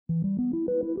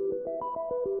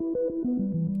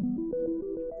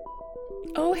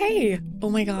Oh, hey. Oh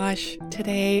my gosh.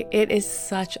 Today, it is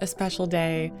such a special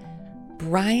day.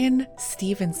 Bryan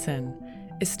Stevenson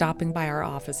is stopping by our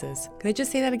offices. Can I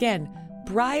just say that again?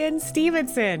 Bryan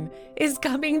Stevenson is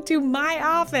coming to my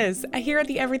office here at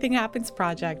the Everything Happens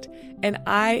Project, and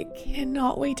I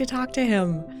cannot wait to talk to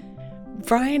him.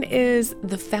 Bryan is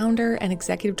the founder and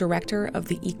executive director of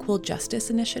the Equal Justice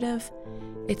Initiative.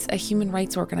 It's a human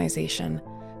rights organization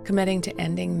committing to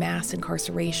ending mass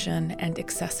incarceration and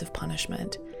excessive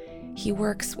punishment. He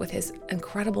works with his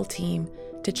incredible team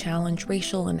to challenge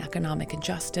racial and economic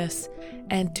injustice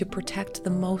and to protect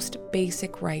the most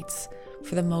basic rights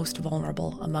for the most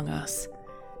vulnerable among us.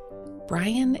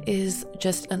 Bryan is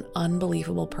just an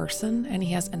unbelievable person, and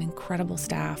he has an incredible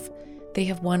staff. They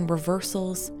have won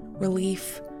reversals,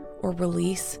 relief, or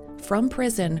release from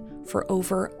prison for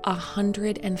over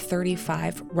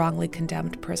 135 wrongly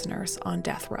condemned prisoners on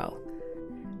death row.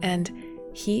 And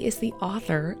he is the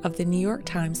author of the New York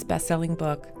Times bestselling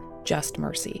book, Just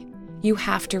Mercy. You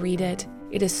have to read it.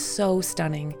 It is so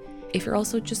stunning. If you're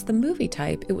also just the movie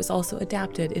type, it was also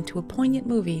adapted into a poignant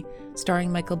movie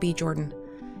starring Michael B. Jordan.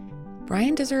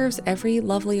 Bryan deserves every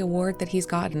lovely award that he's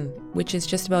gotten, which is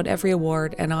just about every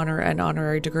award and honor and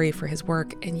honorary degree for his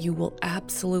work, and you will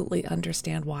absolutely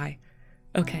understand why.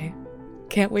 Okay,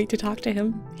 can't wait to talk to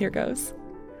him. Here goes.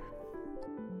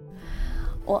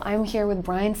 Well, I'm here with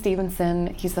Bryan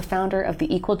Stevenson. He's the founder of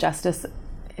the Equal Justice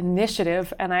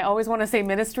Initiative, and I always want to say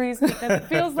ministries because it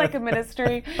feels like a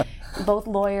ministry. Both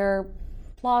lawyer,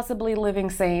 plausibly living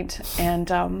saint, and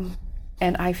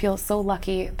I feel so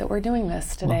lucky that we're doing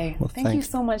this today. Well, thank you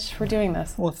so much for doing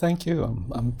this. Well, thank you.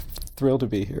 I'm thrilled to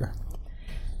be here.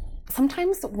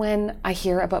 Sometimes when I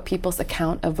hear about people's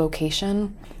account of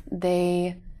vocation,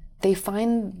 they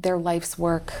find their life's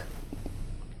work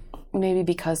maybe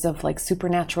because of like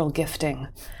supernatural gifting.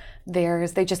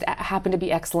 They just happen to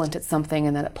be excellent at something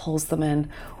and then it pulls them in.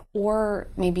 Or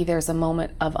maybe there's a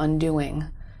moment of undoing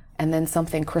and then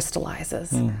something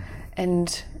crystallizes.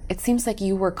 And it seems like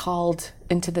you were called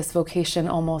into this vocation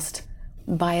almost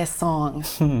by a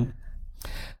song.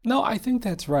 No, I think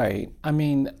that's right. I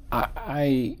mean,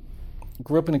 I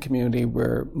grew up in a community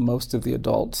where most of the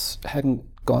adults hadn't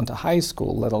gone to high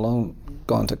school, let alone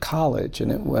gone to college,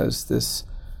 and it was this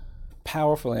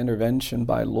powerful intervention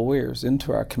by lawyers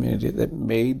into our community that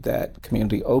made that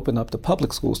community open up the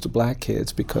public schools to black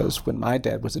kids, because when my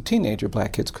dad was a teenager,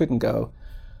 black kids couldn't go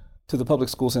to the public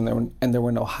schools, and there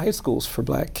were no high schools for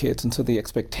black kids, and so the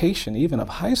expectation even of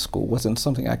high school wasn't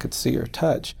something I could see or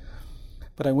touch.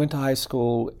 But I went to high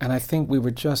school, and I think we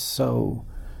were just so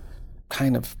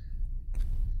kind of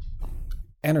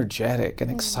energetic and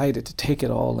excited to take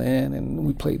it all in, and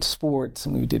we played sports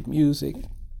and we did music.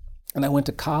 And I went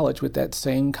to college with that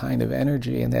same kind of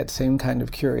energy and that same kind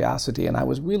of curiosity, and I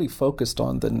was really focused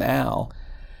on the now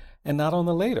and not on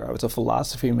the later. I was a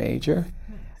philosophy major.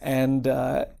 And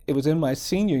it was in my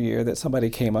senior year that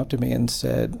somebody came up to me and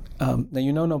said, now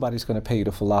you know nobody's going to pay you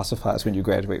to philosophize when you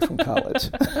graduate from college.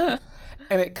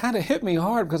 And it kind of hit me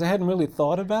hard because I hadn't really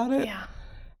thought about it. Yeah.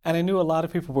 And I knew a lot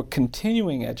of people were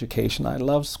continuing education. I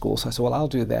loved school, so I said, well, I'll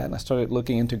do that. And I started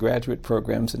looking into graduate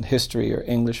programs in history or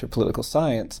English or political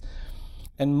science.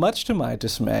 And much to my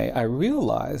dismay, I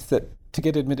realized that to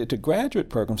get admitted to graduate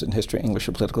programs in history, English,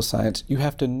 or political science, you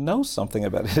have to know something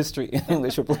about history,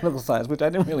 English, or political science, which I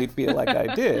didn't really feel like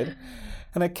I did.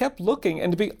 And I kept looking,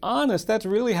 and to be honest, that's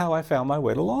really how I found my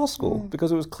way to law school, because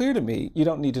it was clear to me, you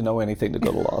don't need to know anything to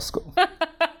go to law school.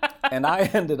 And I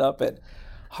ended up at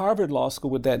Harvard Law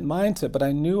School with that mindset, but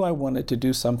I knew I wanted to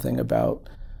do something about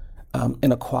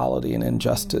inequality and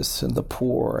injustice and the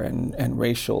poor and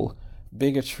racial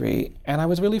bigotry, and I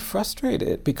was really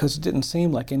frustrated because it didn't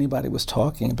seem like anybody was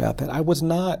talking about that. I was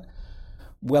not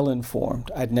well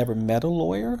informed. I'd never met a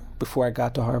lawyer before I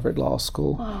got to Harvard Law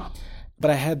School,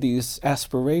 but I had these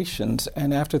aspirations,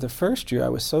 and after the first year I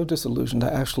was so disillusioned I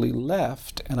actually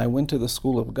left and I went to the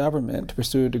School of Government to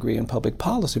pursue a degree in public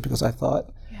policy because I thought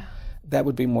that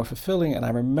would be more fulfilling. And I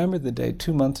remember the day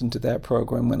 2 months into that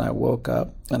program when I woke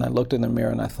up and I looked in the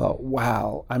mirror and I thought,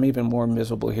 wow, I'm even more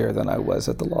miserable here than I was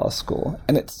at the law school.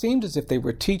 And it seemed as if they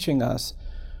were teaching us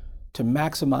to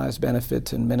maximize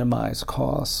benefits and minimize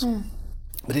costs.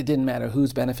 But it didn't matter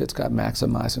whose benefits got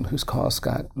maximized and whose costs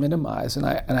got minimized. And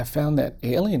I found that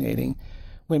alienating,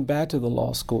 went back to the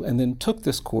law school, and then took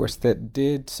this course that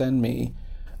did send me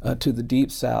to the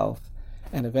Deep South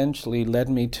and eventually led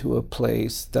me to a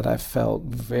place that I felt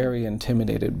very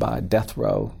intimidated by, death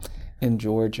row in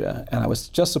Georgia. And I was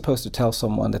just supposed to tell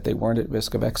someone that they weren't at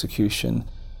risk of execution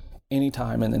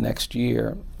anytime in the next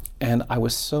year. And I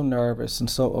was so nervous and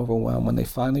so overwhelmed when they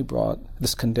finally brought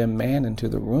this condemned man into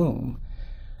the room.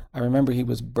 I remember he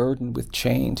was burdened with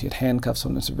chains. He had handcuffs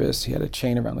on his wrists. He had a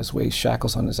chain around his waist,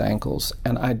 shackles on his ankles.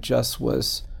 And I just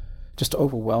was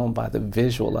overwhelmed by the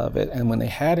visual of it. And when they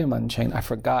had him unchained, I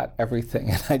forgot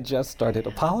everything. And I just started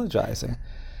apologizing.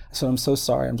 So I'm so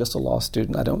sorry. I'm just a law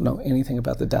student. I don't know anything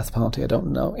about the death penalty. I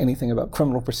don't know anything about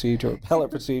criminal procedure,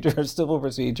 appellate procedure, or civil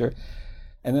procedure.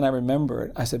 And then I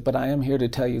remembered, I said, but I am here to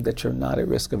tell you that you're not at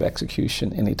risk of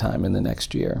execution anytime in the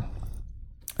next year.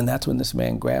 And that's when this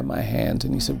man grabbed my hand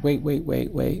and he said, wait,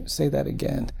 say that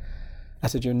again. I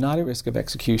said, you're not at risk of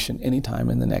execution anytime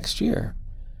in the next year.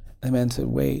 The man said,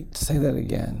 wait, say that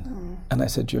again. And I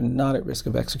said, you're not at risk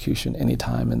of execution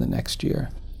anytime in the next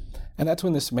year. And that's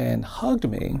when this man hugged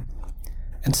me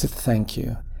and said, thank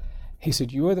you. He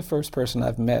said, you are the first person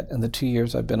I've met in the 2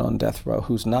 years I've been on death row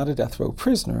who's not a death row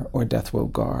prisoner or death row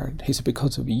guard. He said,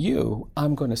 because of you,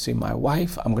 I'm going to see my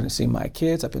wife. I'm going to see my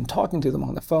kids. I've been talking to them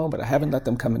on the phone, but I haven't let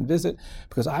them come and visit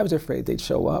because I was afraid they'd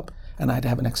show up and I'd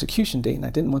have an execution date, and I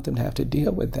didn't want them to have to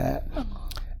deal with that.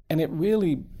 And it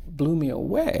really blew me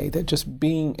away that just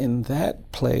being in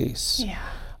that place,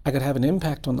 I could have an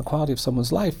impact on the quality of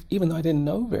someone's life, even though I didn't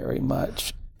know very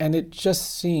much. And it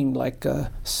just seemed like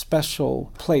a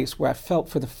special place where I felt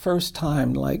for the first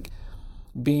time like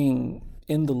being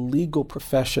in the legal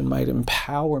profession might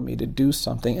empower me to do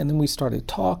something. And then we started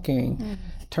talking.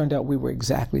 Turned out we were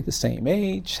exactly the same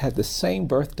age, had the same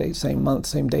birthday, same month,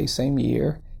 same day, same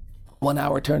year. 1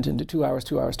 hour turned into 2 hours,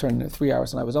 2 hours turned into 3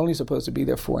 hours, and I was only supposed to be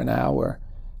there for an hour.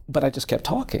 But I just kept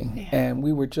talking, and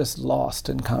we were just lost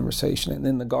in conversation. And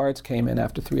then the guards came in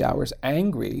after 3 hours,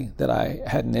 angry that I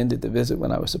hadn't ended the visit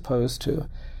when I was supposed to.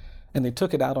 And they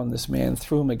took it out on this man,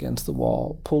 threw him against the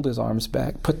wall, pulled his arms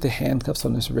back, put the handcuffs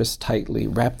on his wrists tightly,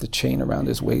 wrapped the chain around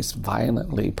his waist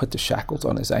violently, put the shackles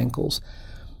on his ankles.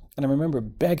 And I remember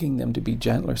begging them to be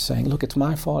gentler, saying, look, it's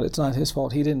my fault, it's not his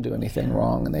fault, he didn't do anything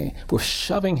wrong. And they were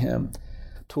shoving him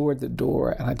toward the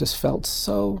door, and I just felt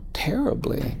so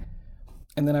terribly.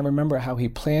 And then I remember how he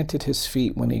planted his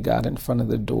feet when he got in front of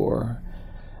the door.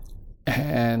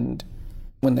 And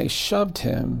when they shoved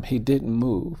him, he didn't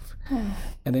move.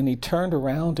 And then he turned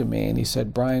around to me and he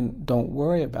said, Brian, don't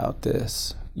worry about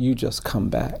this. You just come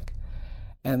back.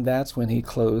 And that's when he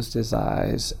closed his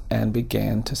eyes and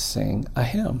began to sing a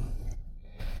hymn.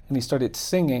 And he started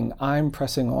singing, I'm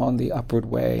pressing on the upward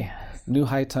way. New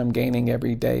heights I'm gaining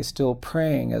every day, still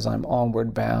praying as I'm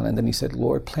onward bound. And then he said,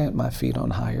 Lord, plant my feet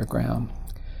on higher ground.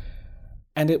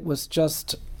 And it was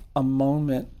just a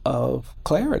moment of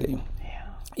clarity.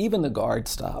 Even the guard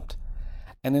stopped.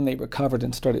 And then they recovered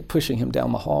and started pushing him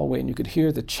down the hallway, and you could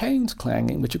hear the chains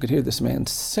clanging, but you could hear this man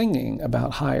singing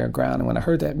about higher ground. And when I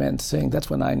heard that man sing, that's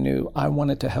when I knew I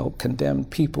wanted to help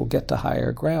condemned people get to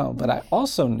higher ground. But I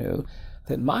also knew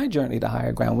that my journey to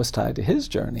higher ground was tied to his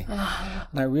journey.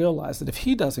 And I realized that if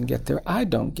he doesn't get there, I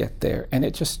don't get there. And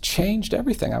it just changed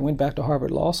everything. I went back to Harvard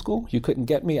Law School. You couldn't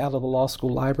get me out of the law school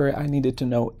library. I needed to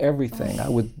know everything. I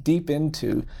was deep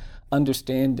into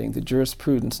understanding the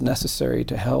jurisprudence necessary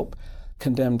to help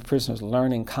condemned prisoners,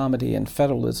 learning comity and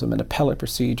federalism and appellate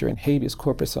procedure and habeas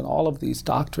corpus, and all of these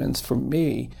doctrines for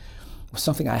me was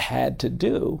something I had to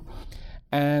do.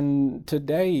 And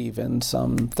today, even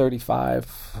some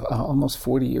 35, almost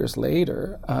 40 years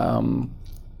later, I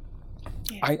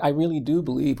really do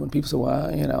believe when people say,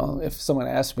 well, you know, if someone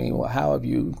asks me, well, how have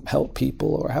you helped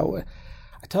people, or how,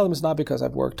 I tell them it's not because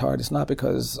I've worked hard, it's not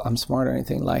because I'm smart or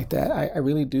anything like that. I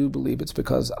really do believe it's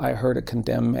because I heard a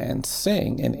condemned man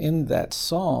sing, and in that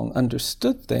song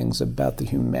understood things about the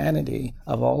humanity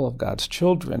of all of God's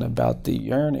children, about the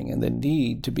yearning and the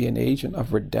need to be an agent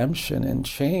of redemption and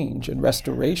change and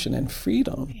restoration and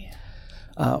freedom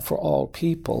for all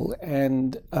people.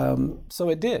 And so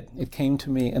it did. It came to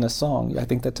me in a song. I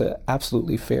think that's an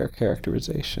absolutely fair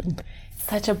characterization.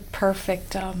 Such a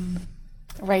perfect,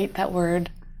 right, that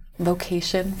word,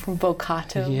 vocation from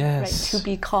vocato, yes. Right, to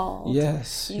be called.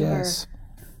 Yes, you yes.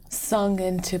 were sung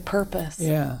into purpose.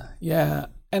 Yeah.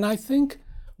 And I think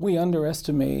we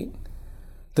underestimate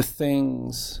the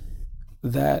things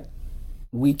that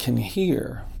we can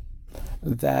hear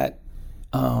that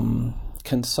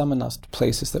can summon us to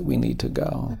places that we need to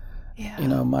go. Yeah. You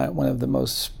know, one of the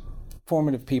most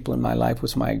formative people in my life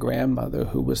was my grandmother,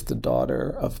 who was the daughter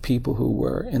of people who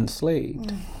were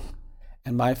enslaved.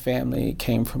 And my family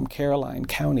came from Caroline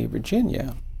County,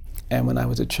 Virginia. And when I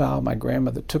was a child, my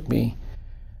grandmother took me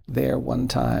there one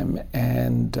time.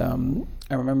 And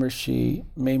I remember she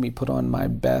made me put on my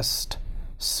best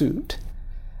suit.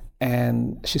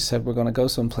 And she said, we're going to go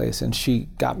someplace. And she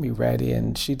got me ready,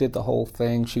 and she did the whole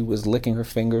thing. She was licking her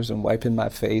fingers and wiping my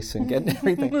face and getting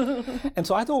everything. And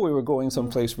so I thought we were going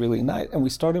someplace really nice. And we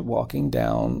started walking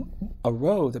down a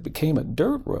road that became a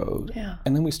dirt road. Yeah.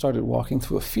 And then we started walking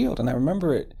through a field. And I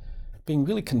remember it being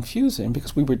really confusing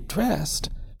because we were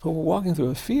dressed, but we're walking through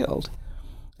a field.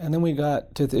 And then we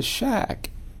got to this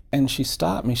shack, and she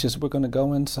stopped me. She said, we're going to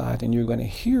go inside, and you're going to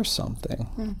hear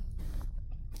something.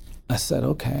 I said,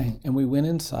 okay. And we went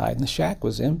inside, and the shack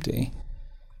was empty,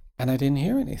 and I didn't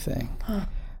hear anything. And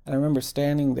I remember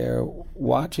standing there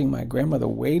watching my grandmother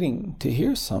waiting to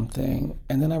hear something,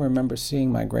 and then I remember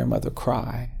seeing my grandmother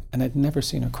cry, and I'd never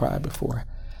seen her cry before.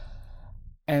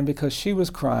 And because she was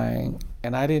crying,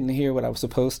 and I didn't hear what I was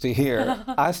supposed to hear,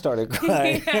 I started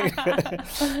crying.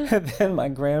 And then my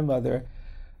grandmother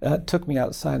took me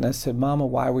outside, and I said, Mama,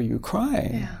 why were you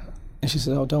crying? Yeah. And she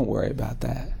said, oh, don't worry about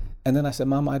that. And then I said,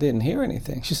 Mama, I didn't hear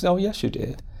anything. She said, oh, yes, you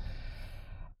did.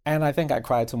 And I think I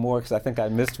cried some more because I think I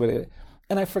missed with it.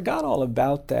 And I forgot all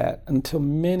about that until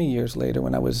many years later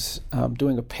when I was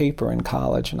doing a paper in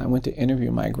college, and I went to interview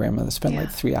my grandmother, spent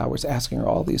like 3 hours asking her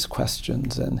all these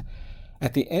questions. And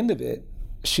at the end of it,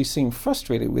 she seemed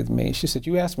frustrated with me. She said,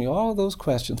 you asked me all those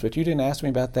questions, but you didn't ask me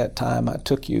about that time I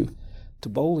took you to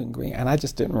Bowling Green. And I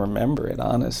just didn't remember it,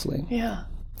 honestly. Yeah.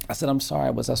 I said, I'm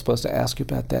sorry, was I supposed to ask you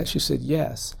about that? She said,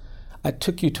 yes. I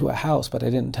took you to a house, but I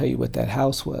didn't tell you what that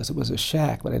house was. It was a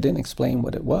shack, but I didn't explain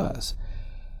what it was.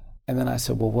 And then I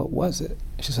said, well, what was it?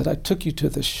 She said, I took you to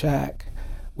the shack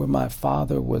where my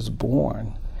father was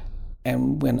born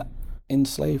and when in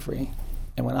slavery.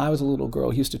 And when I was a little girl,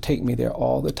 he used to take me there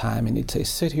all the time, and he'd say,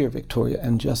 sit here, Victoria,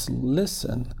 and just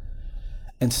listen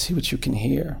and see what you can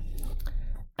hear.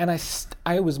 And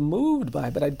I was moved by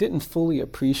it, but I didn't fully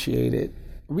appreciate it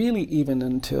really even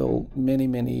until many,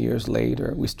 many years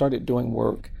later. We started doing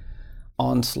work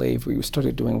on slavery. We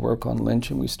started doing work on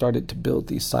lynching. We started to build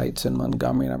these sites in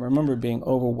Montgomery. And I remember being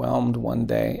overwhelmed one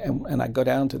day, and I go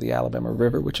down to the Alabama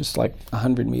River, which is like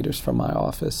 100 meters from my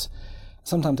office.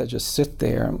 Sometimes I just sit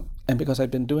there, and because I'd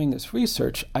been doing this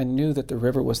research, I knew that the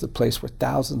river was the place where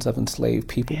thousands of enslaved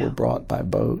people were brought by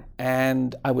boat.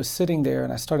 And I was sitting there,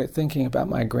 and I started thinking about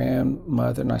my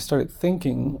grandmother, and I started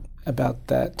thinking about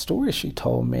that story she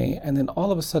told me. And then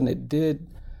all of a sudden it did,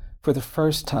 for the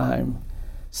first time,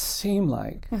 seem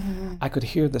like I could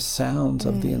hear the sounds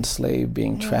of the enslaved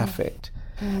being trafficked.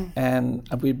 And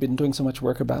we'd been doing so much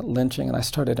work about lynching, and I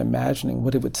started imagining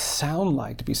what it would sound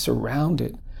like to be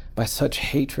surrounded by such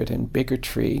hatred and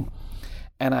bigotry.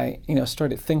 And I,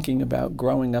 started thinking about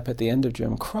growing up at the end of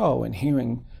Jim Crow and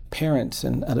hearing parents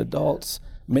and adults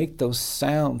make those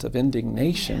sounds of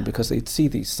indignation because they'd see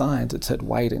these signs that said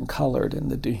white and colored,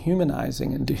 and the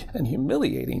dehumanizing and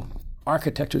humiliating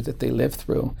architecture that they lived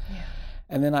through. Yeah.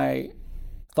 And then I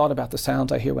thought about the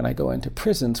sounds I hear when I go into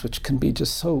prisons, which can be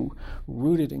just so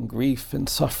rooted in grief and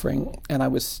suffering. And I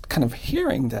was kind of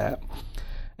hearing that.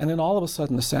 And then all of a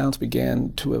sudden the sounds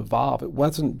began to evolve. It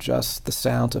wasn't just the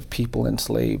sounds of people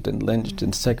enslaved and lynched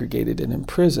and segregated and in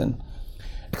prison,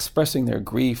 expressing their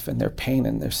grief and their pain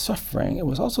and their suffering. It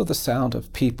was also the sound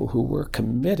of people who were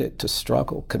committed to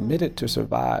struggle, committed to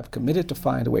survive, committed to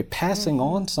find a way, passing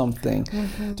on something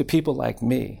to people like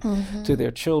me, to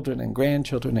their children and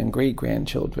grandchildren and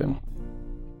great-grandchildren.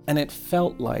 And it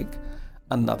felt like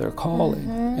another calling.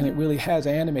 And it really has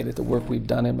animated the work we've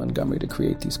done in Montgomery to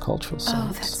create these cultural sites.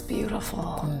 Oh, that's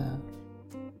beautiful. Yeah.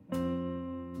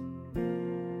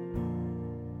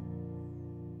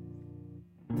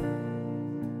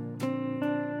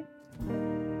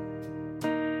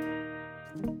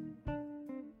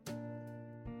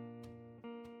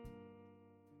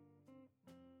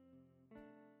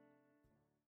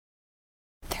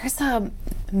 There's a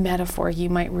metaphor you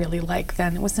might really like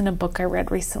then. It was in a book I read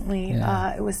recently.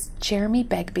 Yeah. It was Jeremy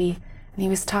Begbie, and he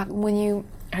was talking, when you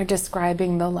are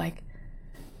describing the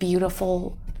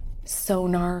beautiful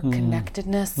sonar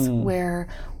connectedness where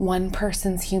one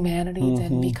person's humanity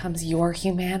then becomes your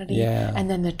humanity, and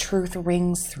then the truth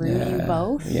rings through you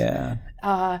both. Yeah.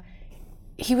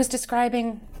 He was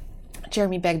describing,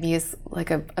 Jeremy Begbie is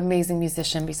like an amazing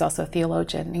musician, but he's also a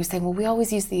theologian. And he was saying, well, we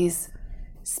always use these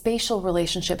spatial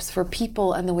relationships for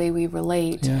people and the way we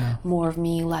relate, more of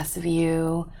me, less of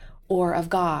you, or of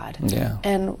God. Yeah.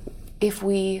 And if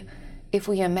we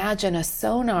imagine a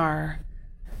sonar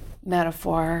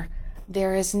metaphor,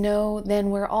 then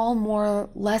we're all more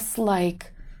less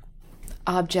like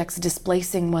objects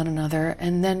displacing one another,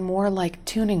 and then more like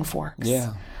tuning forks.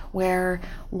 Yeah. Where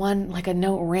one, like a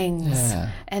note rings,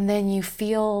 and then you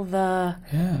feel the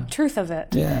truth of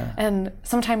it. Yeah. And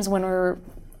sometimes when we're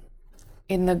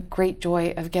in the great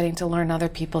joy of getting to learn other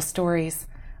people's stories,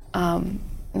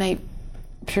 my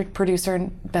producer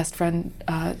and best friend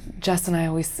Jess and I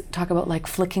always talk about like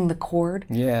flicking the cord,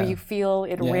 where you feel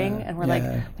it ring, and we're like,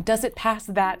 does it pass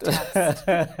that test?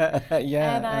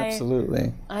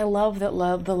 Absolutely. I love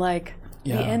the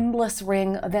endless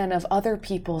ring then of other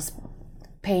people's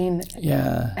pain,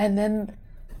 and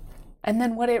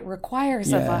then what it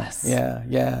requires of us.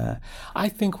 I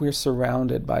think we're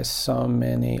surrounded by so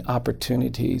many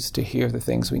opportunities to hear the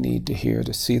things we need to hear,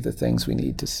 to see the things we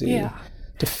need to see,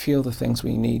 to feel the things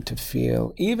we need to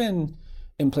feel, even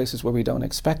in places where we don't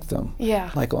expect them,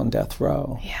 like on death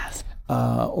row,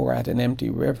 or at an empty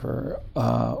river,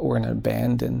 or an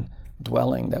abandoned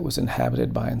dwelling that was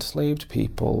inhabited by enslaved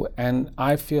people. And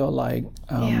I feel like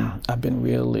I've been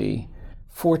really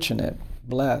fortunate,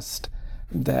 blessed,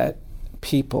 that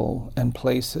people and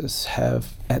places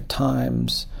have at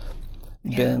times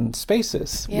been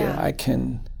spaces where I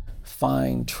can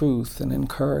find truth and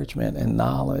encouragement and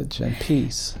knowledge and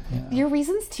peace. Your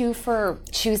reasons too for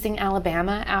choosing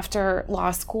Alabama after law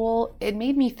school, it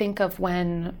made me think of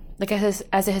when, like as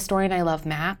a historian, I love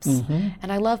maps,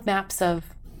 and I love maps of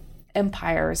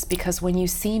empires, because when you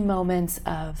see moments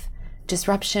of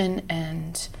disruption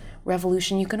and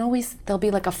revolution, you can always, there'll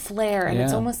be like a flare, and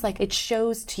it's almost like it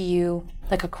shows to you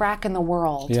like a crack in the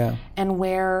world, and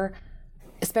where,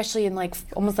 especially in like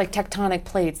almost like tectonic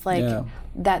plates, like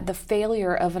that the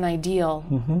failure of an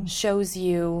ideal shows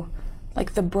you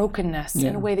like the brokenness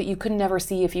in a way that you could never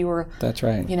see if you were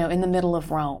in the middle of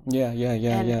Rome.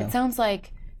 And it sounds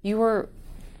like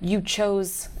you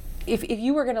chose, if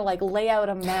you were going to like lay out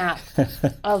a map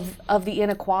of the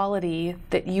inequality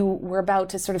that you were about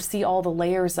to sort of see all the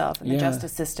layers of in the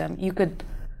justice system, you could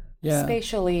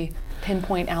spatially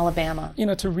pinpoint Alabama.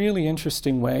 It's a really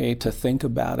interesting way to think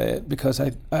about it, because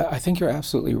I think you're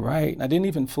absolutely right. I didn't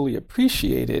even fully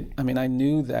appreciate it. I mean, I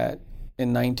knew that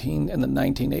in the late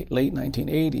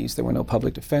 1980s, there were no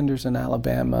public defenders in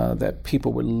Alabama, that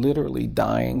people were literally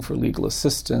dying for legal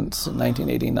assistance. In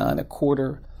 1989, a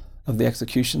quarter of the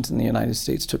executions in the United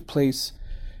States took place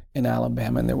in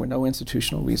Alabama, and there were no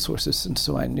institutional resources. And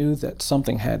so I knew that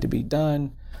something had to be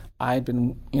done. I'd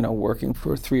been, working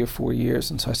for 3 or 4 years,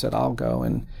 and so I said, I'll go.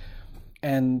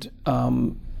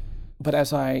 But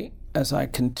as I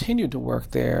continued to work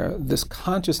there, this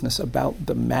consciousness about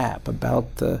the map,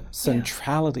 about the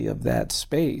centrality of that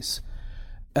space,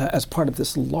 as part of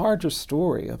this larger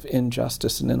story of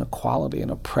injustice and inequality and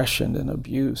oppression and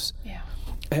abuse,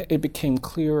 it became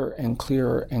clearer and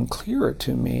clearer and clearer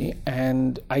to me.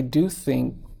 And I do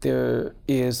think there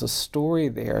is a story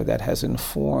there that has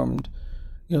informed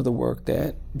the work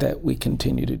that we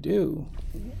continue to do.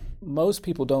 Most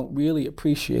people don't really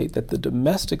appreciate that the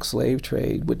domestic slave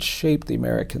trade, which shaped the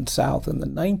American South in the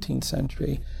 19th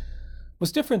century,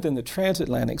 was different than the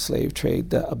transatlantic slave trade,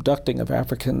 the abducting of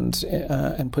Africans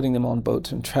and putting them on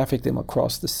boats and trafficking them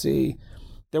across the sea.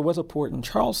 There was a port in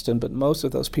Charleston, but most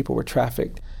of those people were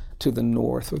trafficked to the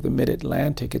north or the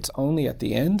mid-Atlantic. It's only at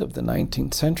the end of the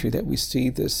 19th century that we see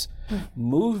this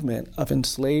movement of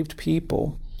enslaved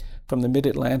people from the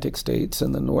mid-Atlantic states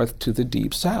in the north to the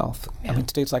deep south. I mean,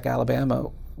 states like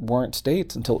Alabama weren't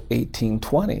states until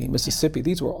 1820. Mississippi,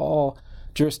 these were all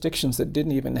jurisdictions that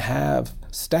didn't even have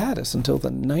status until the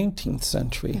 19th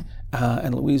century.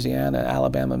 And Louisiana,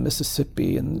 Alabama,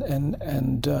 Mississippi,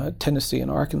 and Tennessee and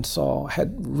Arkansas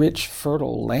had rich,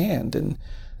 fertile land, and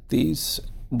these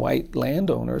white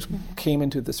landowners came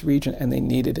into this region and they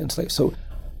needed enslaved. So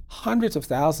hundreds of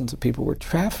thousands of people were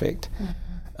trafficked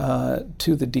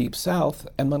to the deep south,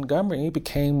 and Montgomery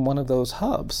became one of those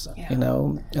hubs.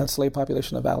 The slave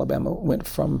population of Alabama went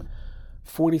from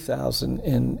 40,000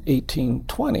 in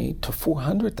 1820 to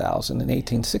 400,000 in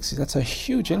 1860. That's a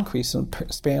huge increase in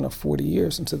a span of 40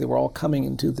 years. And so they were all coming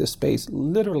into this space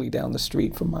literally down the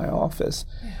street from my office.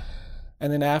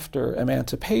 And then after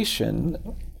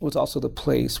emancipation was also the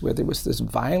place where there was this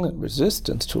violent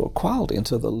resistance to equality. And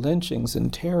so the lynchings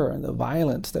and terror and the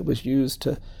violence that was used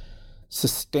to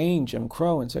sustain Jim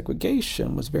Crow and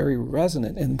segregation was very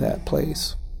resonant in that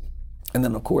place. And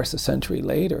then, of course, a century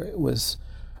later, it was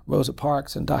Rosa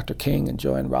Parks and Dr. King and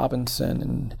Joanne Robinson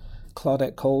and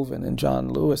Claudette Colvin and John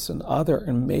Lewis and other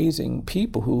amazing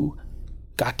people who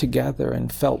got together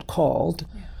and felt called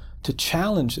to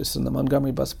challenge this. And the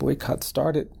Montgomery bus boycott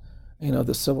started,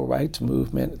 the civil rights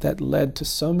movement that led to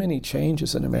so many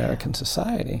changes in American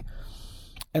society.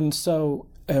 And so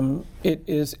it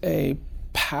is a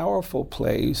powerful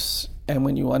place, and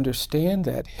when you understand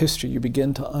that history, you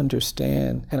begin to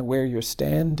understand kind of where you're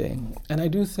standing. And I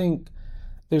do think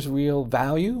there's real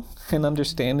value in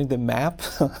understanding the map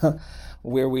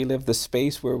where we live, the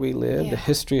space where we live, the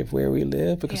history of where we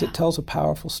live, because it tells a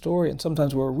powerful story, and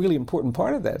sometimes we're a really important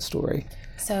part of that story.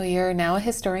 So you're now a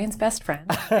historian's best friend.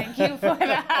 Thank you for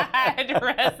that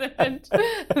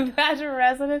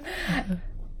resonant.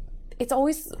 It's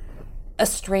always a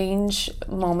strange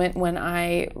moment when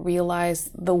I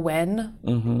realize the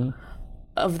when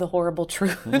of the horrible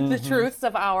truth, the truths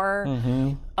of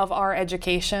our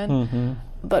education.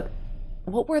 But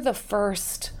what were the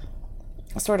first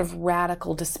sort of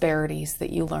radical disparities that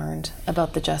you learned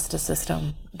about the justice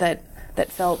system that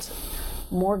felt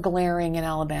more glaring in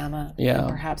Alabama than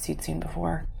perhaps you'd seen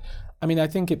before? I mean, I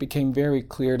think it became very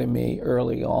clear to me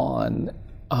early on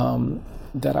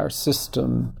that our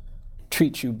system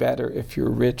treats you better if you're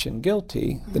rich and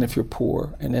guilty than if you're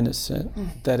poor and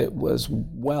innocent, that it was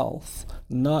wealth,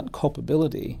 not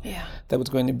culpability, that was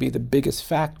going to be the biggest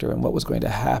factor in what was going to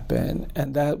happen.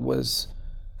 And that was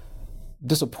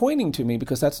disappointing to me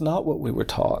because that's not what we were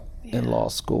taught in law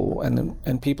school,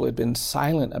 and people had been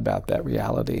silent about that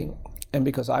reality. And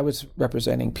because I was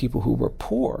representing people who were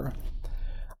poor,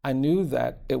 I knew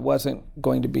that it wasn't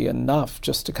going to be enough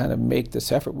just to kind of make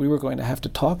this effort. We were going to have to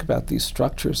talk about these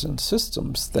structures and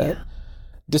systems that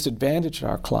disadvantaged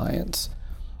our clients.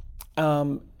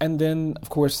 And then, of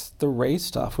course, the race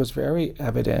stuff was very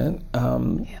evident.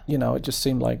 You know, it just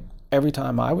seemed like every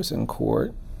time I was in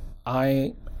court,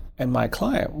 I and my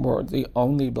client were the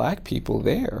only Black people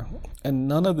there. And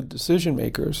none of the decision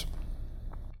makers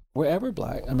were ever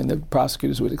Black. I mean, the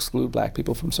prosecutors would exclude Black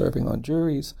people from serving on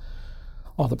juries.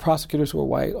 All the prosecutors were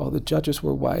white, all the judges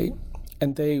were white,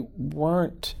 and they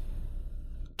weren't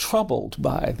troubled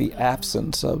by the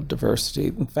absence of diversity.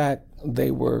 In fact, they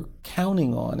were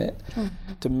counting on it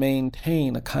to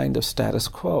maintain a kind of status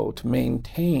quo, to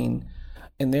maintain,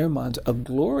 in their minds, a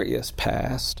glorious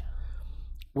past,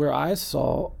 where I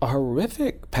saw a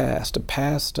horrific past, a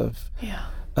past of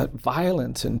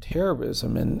violence and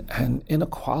terrorism and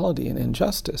inequality and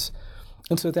injustice.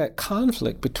 And so that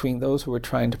conflict between those who were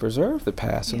trying to preserve the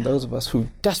past and those of us who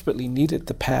desperately needed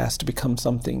the past to become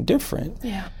something different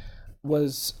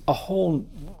was a whole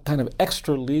kind of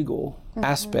extra legal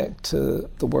aspect to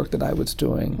the work that I was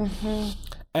doing.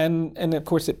 And of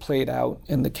course it played out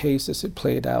in the cases, it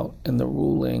played out in the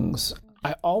rulings.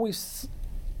 I always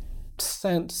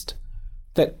sensed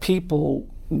that people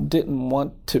didn't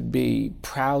want to be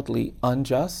proudly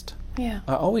unjust. I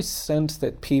always sensed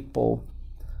that people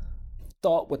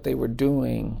thought what they were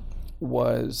doing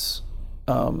was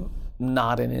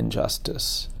not an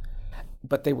injustice,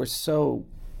 but they were so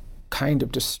kind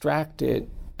of distracted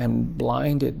and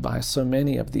blinded by so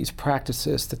many of these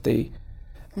practices that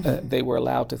they were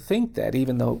allowed to think that,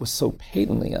 even though it was so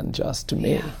patently unjust to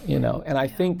me, you know. And I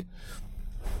think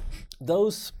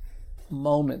those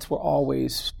moments were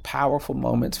always powerful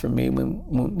moments for me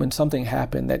when something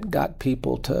happened that got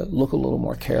people to look a little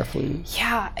more carefully.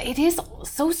 Yeah, it is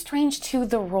so strange too,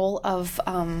 the role of,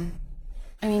 I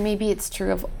mean, maybe it's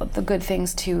true of the good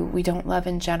things too. We don't love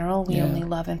in general, we only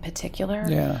love in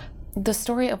particular. The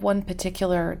story of one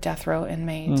particular death row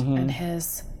inmate and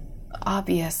his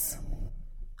obvious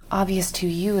to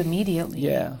you immediately,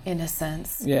 in a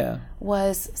sense,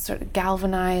 was sort of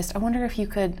galvanized. I wonder if you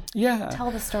could tell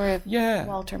the story of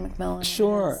Walter McMillan.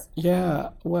 Sure,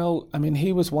 Well, I mean,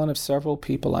 he was one of several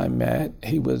people I met.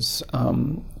 He was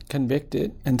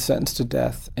convicted and sentenced to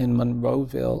death in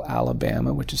Monroeville,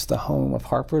 Alabama, which is the home of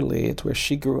Harper Lee. It's where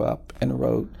she grew up and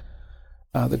wrote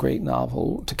the great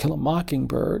novel To Kill a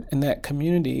Mockingbird. And that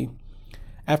community,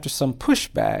 after some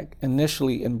pushback,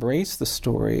 initially embraced the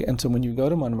story. And so when you go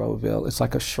to Monroeville, it's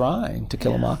like a shrine to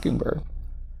Kill a Mockingbird.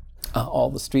 All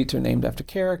the streets are named after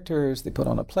characters. They put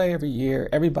on a play every year.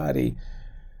 Everybody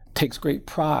takes great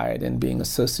pride in being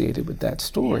associated with that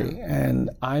story. And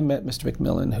I met Mr.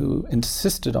 McMillan, who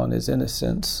insisted on his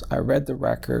innocence. I read the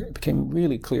record. It became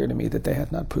really clear to me that they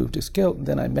had not proved his guilt. And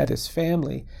then I met his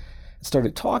family and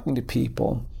started talking to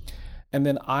people. And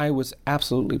then I was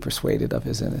absolutely persuaded of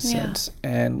his innocence.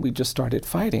 And we just started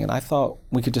fighting. And I thought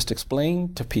we could just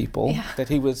explain to people that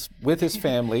he was with his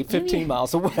family 15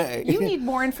 miles away. You need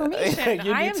more information.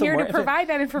 I am here to provide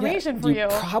that information for you. You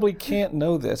probably can't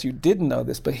know this. You didn't know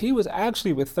this. But he was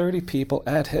actually with 30 people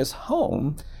at his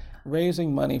home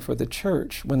raising money for the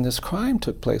church when this crime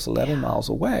took place 11 miles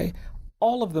away.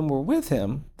 All of them were with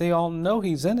him. They all know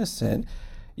he's innocent.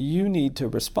 You need to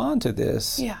respond to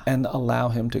this and allow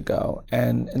him to go.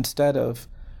 And instead of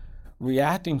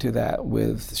reacting to that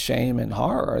with shame and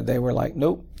horror, they were like,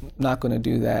 nope, not going to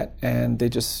do that. And they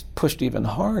just pushed even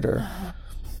harder,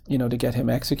 you know, to get him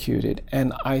executed.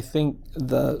 And I think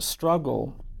the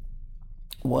struggle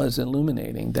was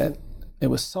illuminating, that It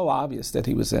was so obvious that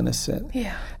he was innocent.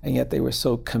 Yeah. And yet they were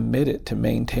so committed to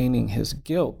maintaining his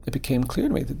guilt. It became clear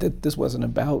to me that this wasn't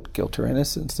about guilt or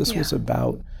innocence. This was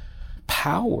about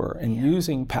power and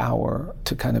using power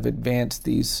to kind of advance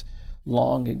these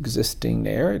long existing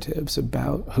narratives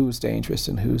about who's dangerous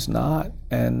and who's not.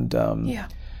 And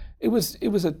it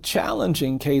was a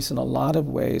challenging case in a lot of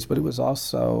ways, but it was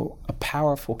also a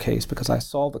powerful case because I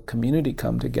saw the community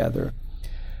come together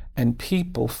and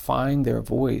people find their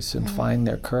voice and find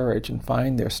their courage and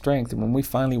find their strength. And when we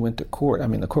finally went to court, I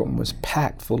mean, the courtroom was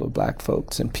packed full of black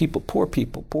folks and poor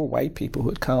white people who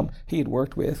had come, he had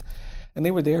worked with, and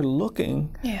they were there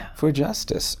looking for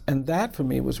justice. And that for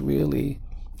me was really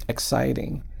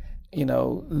exciting. You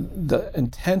know, the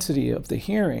intensity of the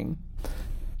hearing,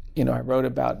 you know, I wrote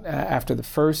about after the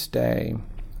first day,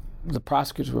 the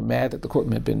prosecutors were mad that the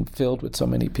courtroom had been filled with so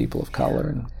many people of color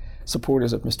and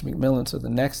supporters of Mr. McMillan. So the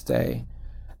next day,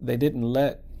 they didn't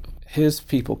let his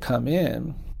people come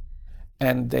in,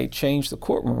 and they changed the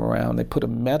courtroom around. They put a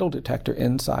metal detector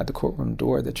inside the courtroom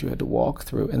door that you had to walk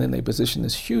through, and then they positioned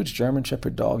this huge German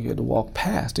Shepherd dog you had to walk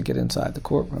past to get inside the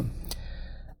courtroom.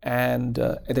 And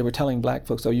they were telling black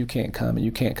folks, oh, you can't come and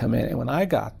you can't come in. And when I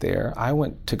got there, I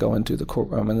went to go into the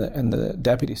courtroom, and the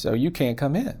deputy said, oh, you can't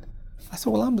come in. I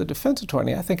said, well, I'm the defense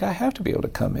attorney. I think I have to be able to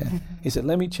come in. He said,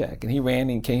 let me check. And he ran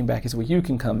and came back. He said, well, you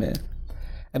can come in.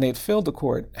 And they had filled the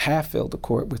court, half filled the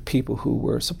court with people who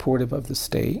were supportive of the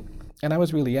state. And I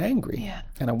was really angry. Yeah.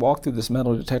 And I walked through this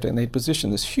metal detector, and they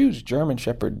positioned this huge German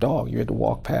Shepherd dog you had to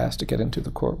walk past to get into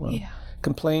the courtroom. Yeah.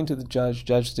 Complained to the judge.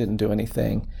 Judge didn't do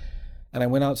anything. And I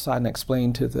went outside and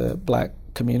explained to the black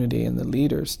community and the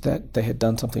leaders that they had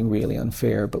done something really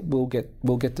unfair, but we'll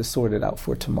get this sorted out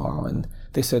for tomorrow. And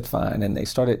they said fine. And they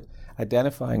started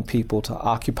identifying people to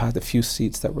occupy the few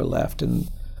seats that were left.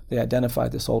 And they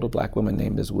identified this older black woman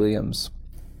named Ms. Williams.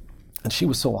 And she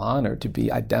was so honored to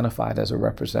be identified as a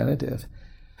representative.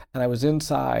 And I was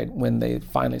inside when they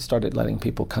finally started letting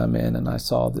people come in, and I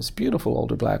saw this beautiful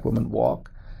older black woman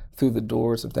walk through the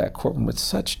doors of that courtroom with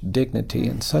such dignity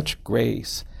and such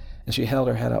grace. And she held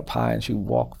her head up high and she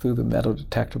walked through the metal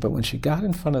detector. But when she got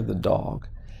in front of the dog,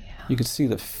 you could see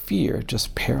the fear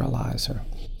just paralyze her.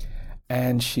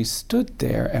 And she stood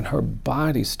there and her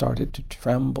body started to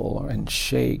tremble and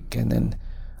shake. And then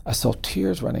I saw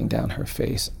tears running down her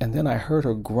face. And then I heard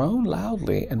her groan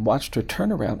loudly and watched her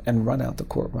turn around and run out the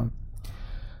courtroom.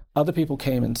 Other people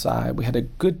came inside. We had a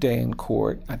good day in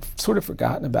court. I'd sort of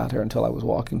forgotten about her until I was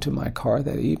walking to my car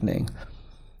that evening.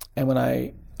 And when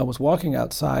I was walking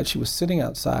outside, she was sitting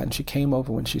outside, and she came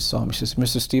over when she saw me. She says,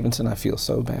 Mr. Stevenson, I feel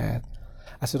so bad.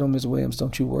 I said, oh, Ms. Williams,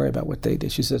 don't you worry about what they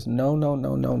did. She says, no.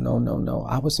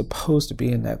 I was supposed to be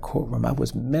in that courtroom. I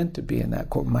was meant to be in that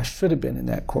courtroom. I should have been in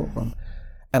that courtroom,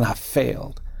 and I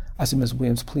failed. I said, Ms.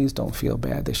 Williams, please don't feel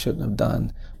bad. They shouldn't have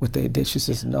done what they did. She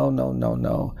says,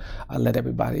 no. I let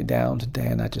everybody down today,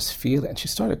 and I just feel it. And she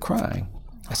started crying.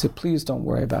 I said, please don't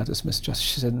worry about this, Ms. Justice.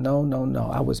 She said,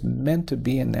 no. I was meant to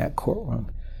be in that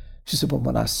courtroom. She said, but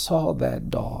when I saw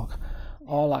that dog,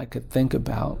 all I could think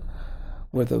about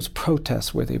were those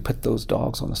protests where they put those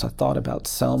dogs on us. I thought about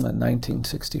Selma in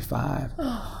 1965.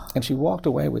 And she walked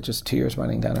away with just tears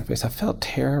running down her face. I felt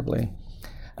terribly.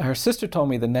 Her sister told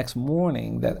me the next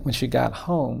morning that when she got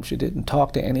home, she didn't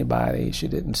talk to anybody, she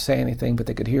didn't say anything, but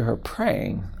they could hear her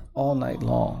praying all night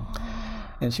long.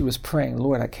 And she was praying,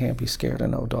 Lord, I can't be scared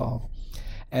of no dog.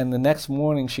 And the next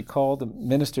morning, she called the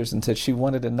ministers and said she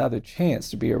wanted another chance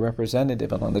to be a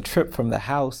representative. And on the trip from the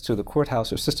house to the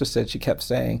courthouse, her sister said she kept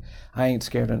saying, I ain't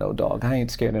scared of no dog, I ain't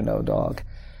scared of no dog.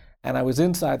 And I was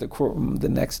inside the courtroom the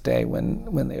next day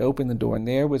when they opened the door, and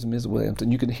there was Ms. Williams,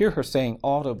 and you could hear her saying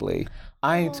audibly,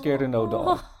 I ain't scared of no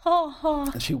dog.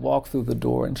 And she walked through the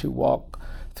door, and she walked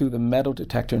through the metal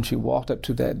detector, and she walked up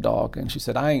to that dog, and she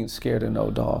said, I ain't scared of no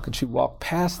dog. And she walked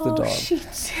past the dog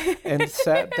and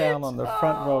sat down on the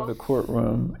front row of the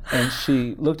courtroom, and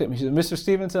she looked at me. She said, Mr.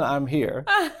 Stevenson, I'm here.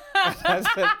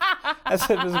 I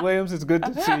said, Ms. Williams, it's good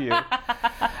to see you.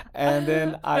 And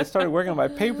then I started working on my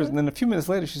papers, and then a few minutes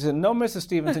later, she said, no, Mr.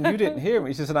 Stevenson, you didn't hear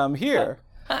me. She said, I'm here.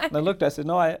 And I looked, I said,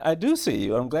 no, I do see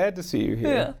you. I'm glad to see you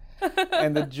here.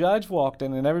 And the judge walked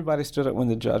in, and everybody stood up when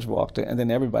the judge walked in, and then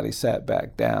everybody sat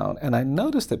back down. And I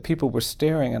noticed that people were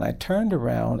staring, and I turned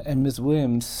around, and Ms.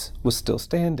 Williams was still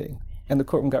standing. And the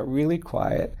courtroom got really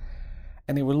quiet,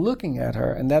 and they were looking at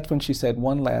her, and that's when she said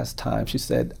one last time, she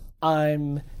said,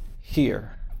 I'm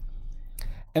here.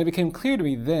 And it became clear to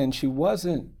me then she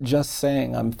wasn't just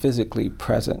saying I'm physically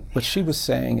present. What she was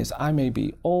saying is I may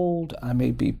be old, I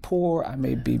may be poor, I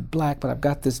may be black, but I've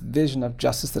got this vision of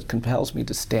justice that compels me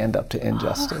to stand up to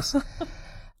injustice.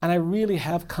 And I really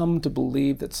have come to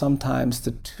believe that sometimes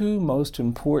the two most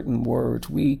important words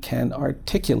we can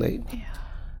articulate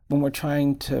when we're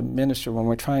trying to minister, when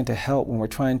we're trying to help, when we're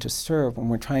trying to serve, when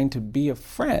we're trying to be a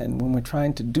friend, when we're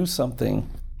trying to do something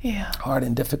hard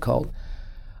and difficult,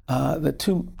 the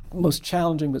two most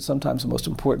challenging but sometimes the most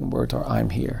important words are "I'm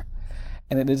here."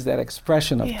 And it is that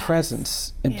expression of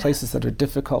presence in places that are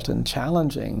difficult and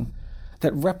challenging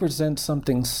that represents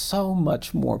something so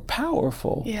much more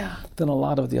powerful than a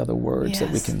lot of the other words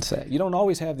that we can say. You don't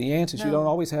always have the answers, you don't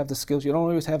always have the skills, you don't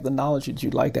always have the knowledge that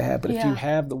you'd like to have, but if you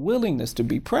have the willingness to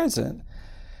be present,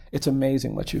 it's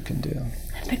amazing what you can do.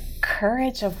 And the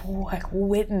courage of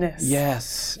witness.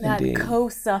 Yes, that indeed.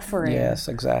 Co-suffering. Yes,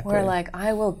 exactly. Where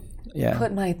I will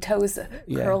put my toes,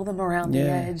 curl them around the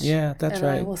edge. Yeah, that's and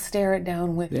right. I will stare it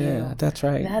down with you. Yeah, that's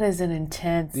right. That is an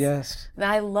intense. Yes.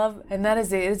 I love, and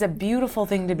it is a beautiful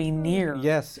thing to be near.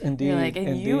 Yes, indeed.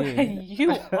 You're and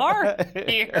you are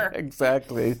here.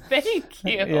 Exactly. Thank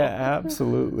you. Yeah,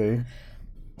 absolutely.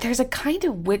 There's a kind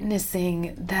of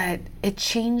witnessing that it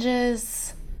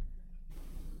changes.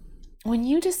 When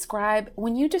you describe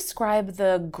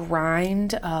the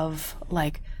grind of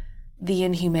the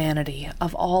inhumanity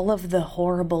of all of the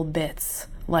horrible bits,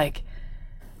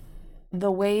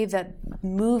 the way that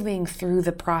moving through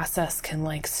the process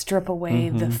can strip away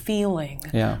the feeling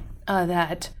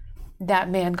that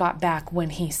man got back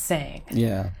when he sang.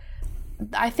 Yeah.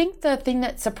 I think the thing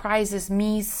that surprises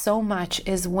me so much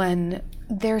is when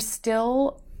there's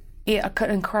still an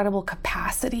incredible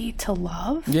capacity to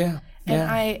love. Yeah.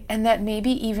 And that maybe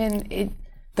even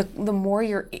the more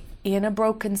you're in a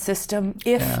broken system,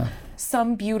 if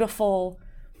some beautiful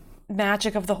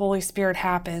magic of the Holy Spirit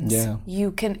happens,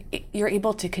 you're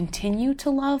able to continue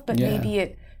to love, but maybe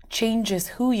it changes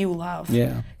who you love.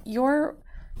 Yeah. Your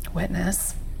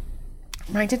witness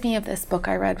reminded me of this book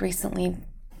I read recently.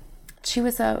 She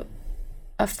was a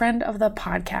friend of the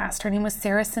podcast. Her name was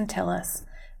Sarah Centillas.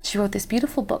 She wrote this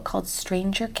beautiful book called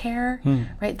Stranger Care,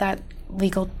 right? That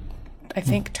legal, I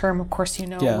think, term, of course,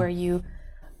 where you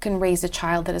can raise a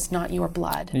child that is not your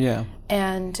blood. Yeah.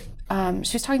 And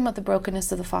she was talking about the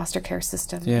brokenness of the foster care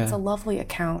system. Yeah. It's a lovely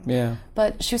account. Yeah.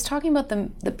 But she was talking about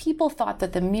the people thought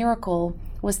that the miracle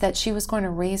was that she was going to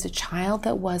raise a child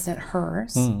that wasn't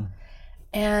hers.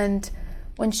 And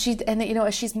when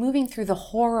as she's moving through the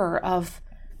horror of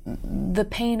the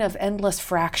pain of endless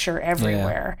fracture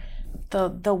everywhere,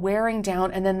 the wearing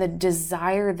down, and then the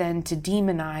desire then to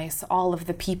demonize all of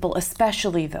the people,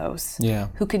 especially those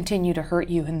who continue to hurt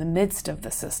you in the midst of the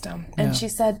system. And she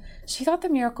said she thought the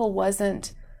miracle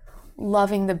wasn't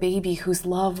loving the baby whose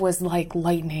love was like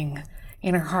lightning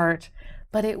in her heart,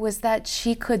 but it was that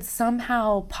she could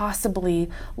somehow possibly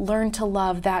learn to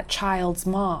love that child's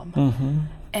mom.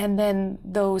 And then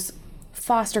those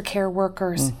foster care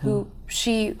workers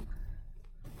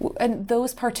and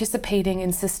those participating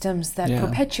in systems that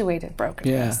perpetuated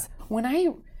brokenness. When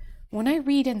I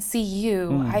read and see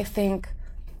you, I think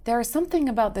there is something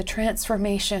about the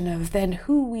transformation of then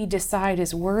who we decide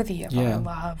is worthy of our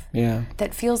love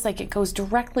that feels like it goes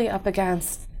directly up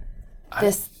against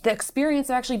the experience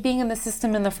of actually being in the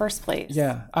system in the first place.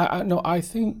 Yeah, I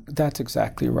think that's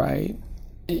exactly right.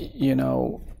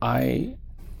 I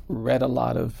read a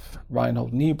lot of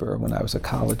Reinhold Niebuhr when I was a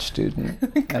college student,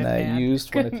 and I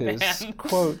used one of his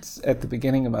quotes at the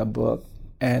beginning of my book,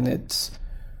 and it's,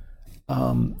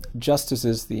 justice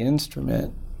is the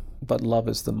instrument, but love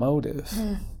is the motive.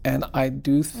 And I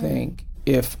do think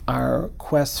if our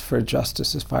quest for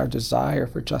justice, if our desire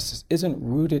for justice isn't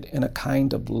rooted in a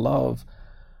kind of love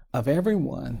of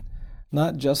everyone,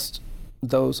 not just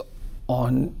those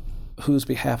on whose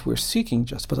behalf we're seeking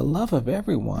justice, but a love of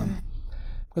everyone.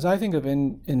 Because I think of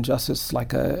injustice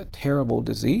like a terrible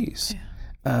disease,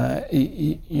 and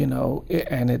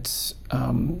it's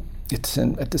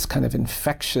this kind of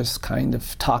infectious, kind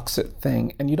of toxic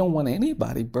thing, and you don't want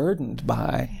anybody burdened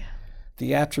by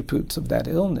the attributes of that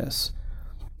illness.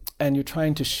 And you're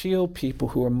trying to shield people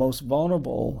who are most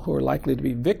vulnerable, who are likely to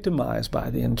be victimized by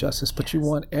the injustice, but you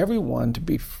want everyone to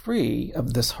be free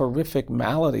of this horrific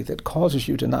malady that causes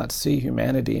you to not see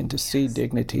humanity and to see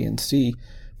dignity and see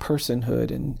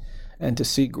personhood and to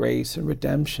see grace and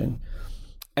redemption.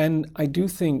 And I do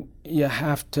think you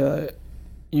have to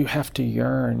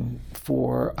yearn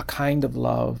for a kind of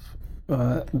love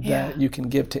that you can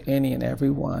give to any and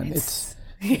everyone. It's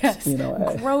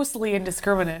grossly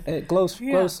indiscriminate.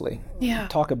 Grossly. Yeah.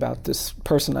 Talk about this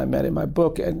person I met in my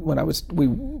book, and we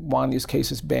won these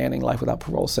cases banning life without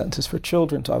parole sentences for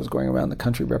children. So I was going around the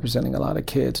country representing a lot of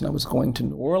kids, and I was going to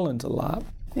New Orleans a lot.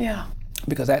 Yeah.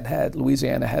 Because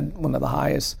Louisiana had one of the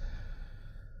highest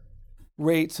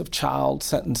rates of child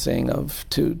sentencing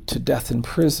to death in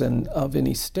prison of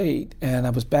any state. And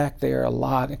I was back there a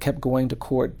lot. I kept going to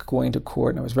court,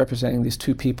 and I was representing these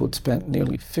two people who'd spent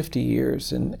nearly 50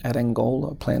 years at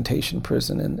Angola Plantation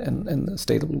Prison in the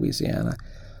state of Louisiana.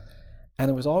 And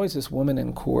there was always this woman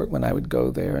in court when I would go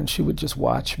there, and she would just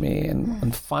watch me.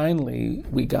 And finally,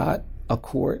 we got a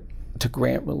court to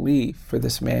grant relief for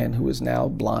this man who was now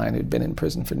blind, who'd been in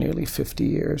prison for nearly 50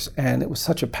 years. And it was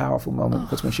such a powerful moment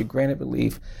because when she granted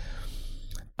relief,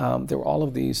 there were all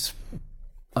of these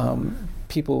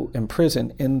people in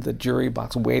prison in the jury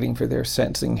box waiting for their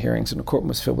sentencing hearings, and the courtroom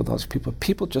was filled with those people.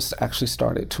 People just actually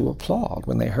started to applaud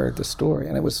when they heard the story,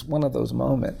 and it was one of those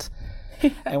moments.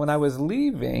 And when I was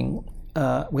leaving,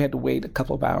 we had to wait a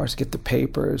couple of hours to get the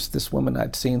papers. This woman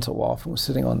I'd seen so often was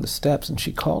sitting on the steps, and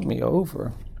she called me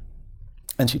over.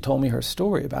 And she told me her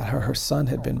story about how her son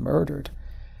had been murdered.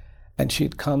 And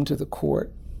she'd come to the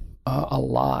court a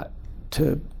lot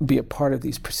to be a part of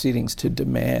these proceedings to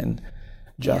demand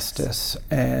justice. Yes.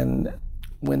 And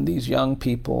when these young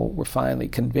people were finally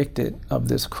convicted of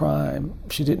this crime,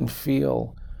 she didn't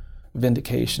feel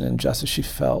vindication and justice. She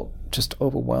felt just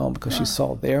overwhelmed because she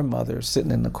saw their mother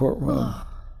sitting in the courtroom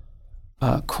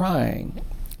crying.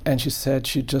 And she said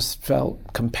she just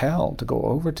felt compelled to go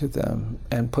over to them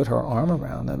and put her arm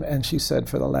around them. And she said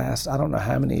for the last, I don't know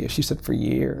how many years, she said for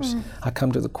years, I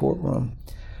come to the courtroom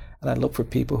and I look for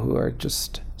people who are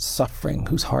just suffering,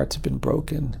 whose hearts have been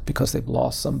broken because they've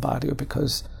lost somebody or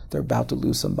because they're about to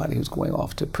lose somebody who's going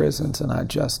off to prisons. And I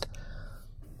just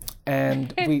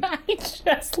left.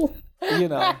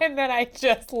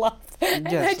 And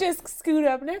I just scoot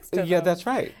up next to them. Yeah, that's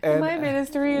right. And my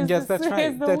ministry is that's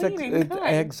right. Is the leading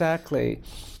kind. Exactly.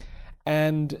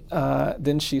 And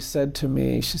then she said to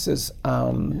me, she says,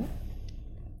 I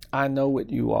know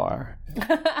what you are.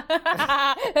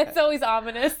 That's always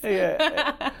ominous.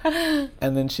 Yeah.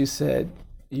 And then she said,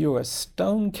 you're a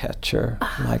stone catcher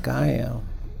like I am.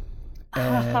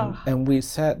 And we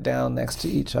sat down next to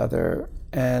each other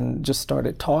and just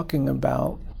started talking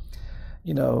about,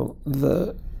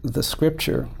 the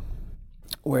scripture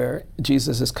where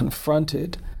Jesus is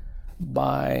confronted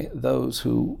by those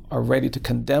who are ready to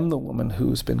condemn the woman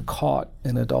who's been caught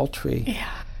in adultery.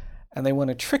 Yeah. And they want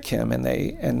to trick him, and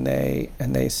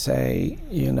they say,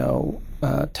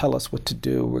 tell us what to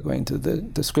do. We're going to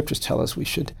the scriptures tell us we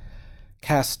should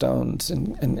cast stones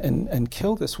and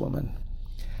kill this woman.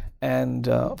 And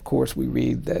of course we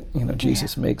read that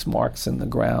Jesus makes marks in the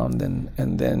ground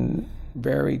and then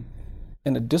very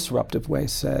in a disruptive way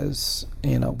says,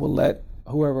 we'll let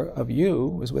whoever of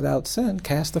you is without sin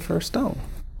cast the first stone.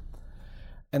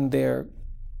 And they're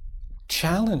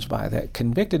challenged by that,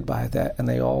 convicted by that, and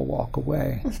they all walk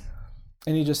away.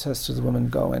 And he just says to the woman,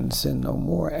 go and sin no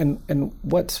more. And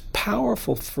what's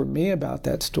powerful for me about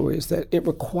that story is that it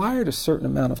required a certain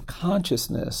amount of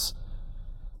consciousness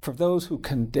for those who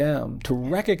condemn to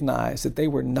recognize that they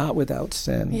were not without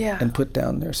sin and put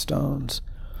down their stones.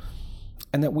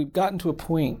 And that we've gotten to a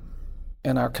point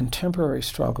in our contemporary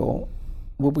struggle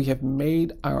where we have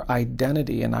made our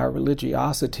identity and our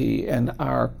religiosity and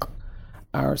our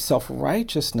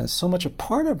self-righteousness so much a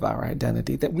part of our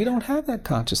identity that we don't have that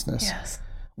consciousness. Yes.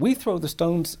 We throw the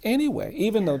stones anyway,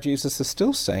 even though Jesus is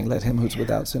still saying, let him who's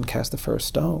without sin cast the first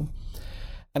stone.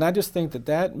 And I just think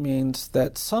that means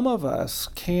that some of us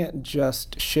can't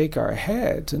just shake our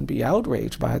heads and be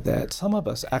outraged by that. Some of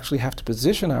us actually have to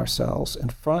position ourselves in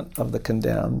front of the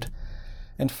condemned,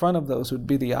 in front of those who would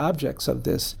be the objects of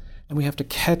this, and we have to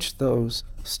catch those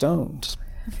stones.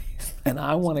 And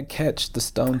I want to catch the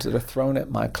stones that are thrown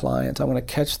at my clients. I want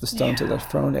to catch the stones that are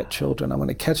thrown at children. I want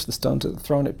to catch the stones that are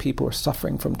thrown at people who are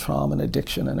suffering from trauma and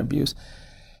addiction and abuse.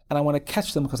 And I want to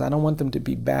catch them because I don't want them to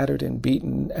be battered and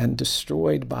beaten and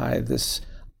destroyed by this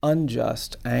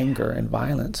unjust anger and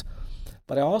violence.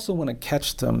 But I also want to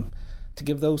catch them to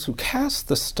give those who cast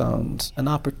the stones an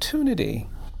opportunity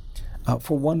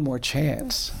for one more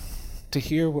chance to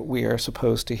hear what we are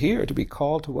supposed to hear, to be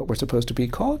called to what we're supposed to be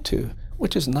called to,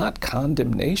 which is not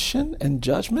condemnation and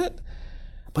judgment,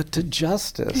 but to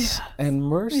justice and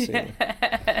mercy.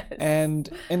 Yes. And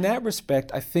in that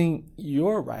respect, I think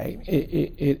you're right.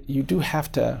 You do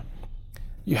have to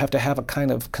have a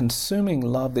kind of consuming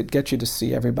love that gets you to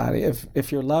see everybody.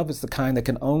 If your love is the kind that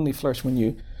can only flourish when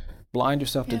you blind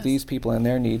yourself to these people and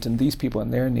their needs and these people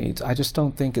and their needs, I just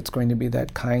don't think it's going to be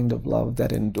that kind of love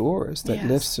that endures, that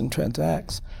lifts and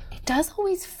transacts. It does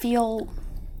always feel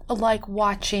like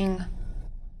watching.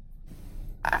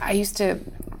 I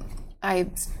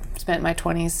spent my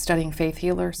 20s studying faith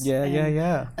healers.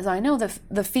 Yeah. So I know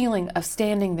the feeling of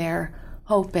standing there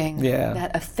hoping Yeah.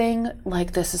 that a thing like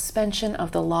the suspension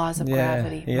of the laws of Yeah,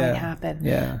 gravity yeah, might happen.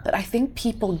 yeah. But I think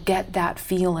people get that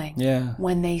feeling Yeah.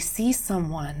 when they see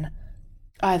someone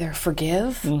either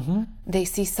forgive, Mm-hmm. they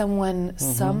see someone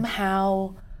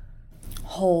somehow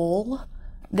whole,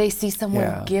 they see someone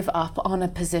Yeah. give up on a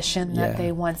position that Yeah.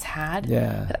 they once had.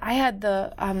 Yeah. But I had the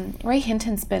Ray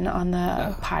Hinton's been on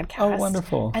the podcast. Oh,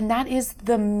 wonderful. And that is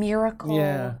the miracle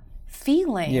Yeah.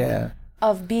 feeling Yeah.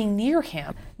 of being near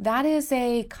him. That is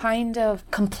a kind of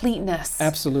completeness.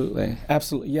 Absolutely.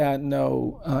 Absolutely. Yeah,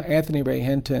 no. Anthony Ray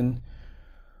Hinton,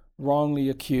 wrongly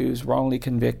accused, wrongly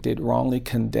convicted, wrongly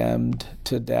condemned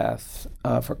to death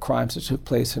for crimes that took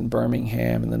place in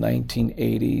Birmingham in the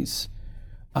 1980s,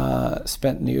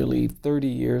 spent nearly 30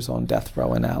 years on death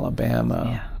row in Alabama.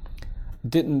 Yeah.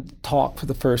 Didn't talk for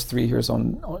the first 3 years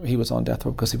he was on death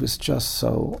row because he was just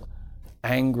so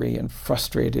angry and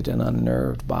frustrated and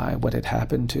unnerved by what had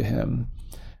happened to him.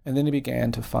 And then he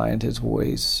began to find his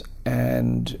voice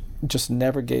and just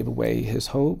never gave away his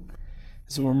hope.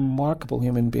 He's a remarkable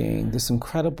human being, this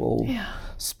incredible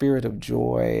spirit of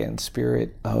joy and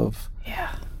spirit of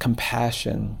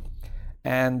compassion.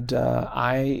 And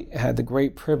I had the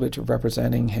great privilege of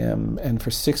representing him. And for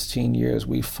 16 years,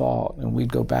 we fought and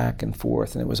we'd go back and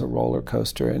forth, and it was a roller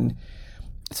coaster. And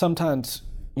sometimes,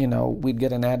 we'd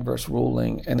get an adverse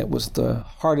ruling, and it was the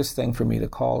hardest thing for me to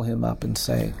call him up and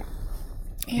say,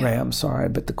 Ray, I'm sorry,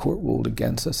 but the court ruled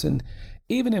against us. And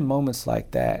even in moments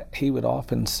like that, he would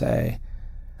often say,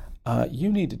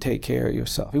 you need to take care of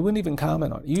yourself. He wouldn't even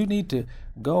comment on it. You need to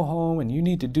go home and you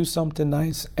need to do something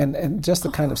nice, and just the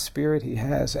kind of spirit he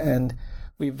has. And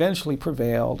we eventually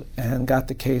prevailed and got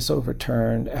the case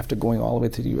overturned after going all the way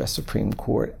to the U.S. Supreme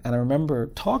Court. And I remember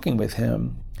talking with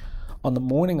him on the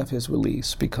morning of his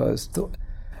release, because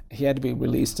he had to be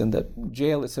released in the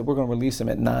jail. It said, we're going to release him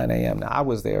at 9 a.m. Now, I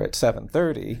was there at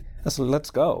 7:30. I said,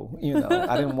 let's go.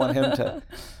 I didn't want him to.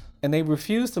 And they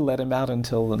refused to let him out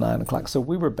until the 9 o'clock. So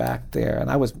we were back there,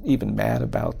 and I was even mad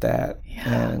about that.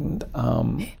 Yeah. And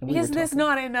Is this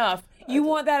not enough? You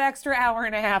want that extra hour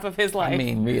and a half of his life. I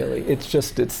mean, really,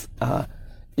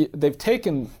 they've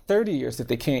taken 30 years that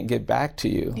they can't get back to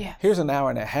you. Yes. Here's an hour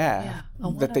and a half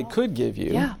that they could give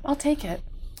you. Yeah, I'll take it.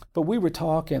 But we were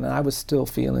talking, and I was still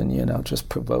feeling, just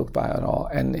provoked by it all.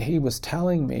 And he was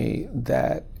telling me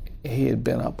that he had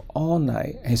been up all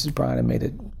night. He says, Brian, I made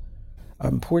an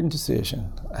important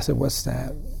decision. I said, what's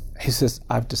that? He says,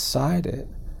 I've decided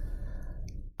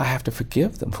I have to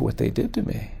forgive them for what they did to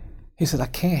me. He said, I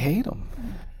can't hate them.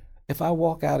 If I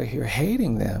walk out of here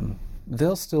hating them,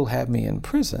 they'll still have me in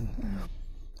prison.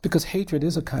 Because hatred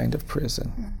is a kind of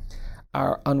prison.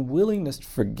 Our unwillingness to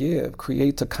forgive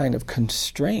creates a kind of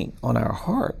constraint on our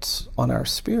hearts, on our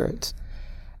spirits.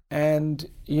 And,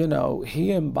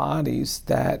 he embodies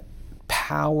that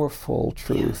powerful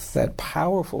truth, that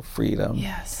powerful freedom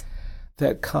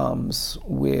that comes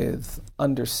with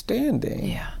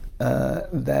understanding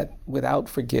that without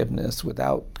forgiveness,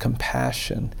 without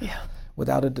compassion,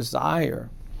 without a desire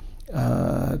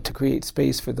to create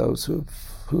space for those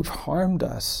who've harmed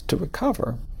us to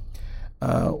recover,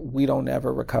 we don't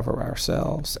ever recover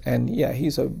ourselves. And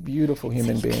he's a beautiful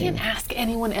human being. You can't ask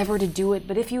anyone ever to do it,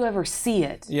 but if you ever see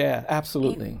it. Yeah,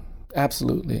 absolutely.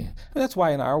 Absolutely. And that's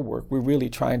why in our work, we're really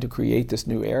trying to create this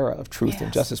new era of truth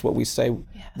and justice. What we say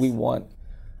we want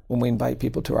when we invite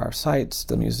people to our sites,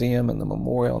 the museum and the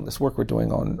memorial, and this work we're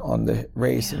doing on the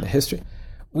race and the history.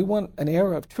 We want an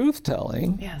era of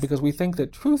truth-telling because we think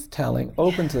that truth-telling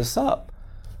opens us up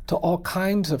to all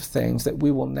kinds of things that we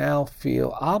will now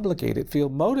feel obligated, feel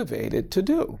motivated to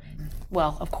do.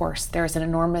 Well, of course, there's an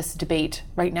enormous debate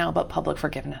right now about public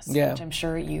forgiveness, which I'm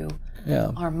sure you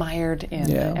are mired in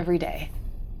every day.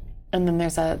 And then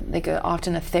there's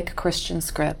often a thick Christian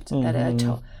script that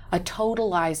a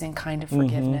totalizing kind of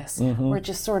forgiveness, where it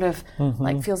just sort of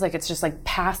feels like it's just like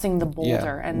passing the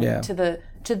boulder and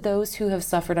to those who have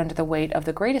suffered under the weight of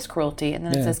the greatest cruelty, and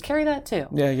then it says carry that too.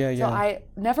 So I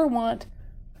never want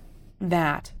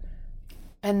that.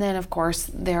 And then of course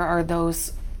there are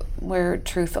those where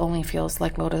truth only feels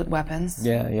like loaded weapons.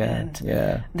 And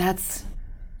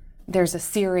there's a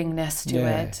searingness to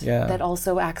it that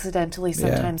also accidentally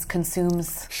sometimes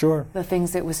consumes the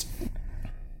things it was.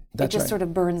 It just sort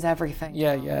of burns everything.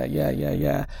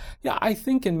 Yeah. I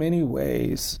think in many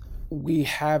ways we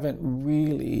haven't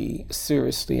really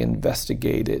seriously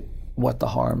investigated what the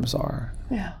harms are.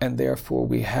 And therefore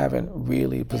we haven't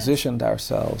really positioned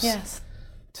ourselves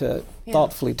to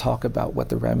thoughtfully talk about what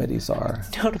the remedies are.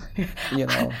 Totally.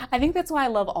 I think that's why I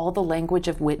love all the language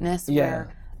of witness,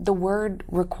 where the word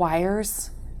requires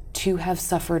to have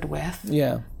suffered with,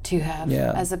 to have,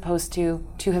 as opposed to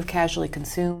have casually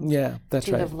consumed, that's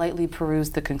to have lightly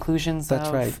perused the conclusions that's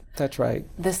of. That's right.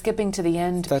 The skipping to the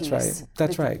end that's piece.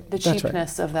 That's right. The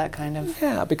cheapness of that kind of.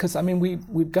 Yeah, because I mean,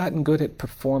 we've gotten good at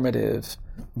performative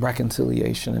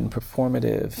reconciliation and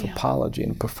performative apology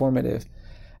and performative.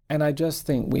 And I just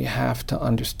think we have to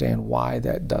understand why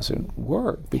that doesn't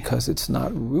work, because it's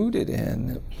not rooted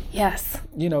in. Yes.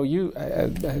 You know, you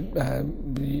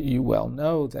well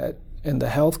know that in the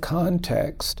health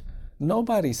context,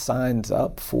 nobody signs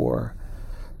up for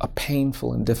a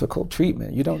painful and difficult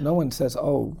treatment. You don't. No one says,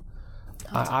 "Oh,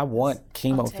 I want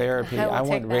chemotherapy. I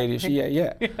want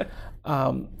radiation."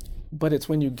 But it's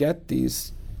when you get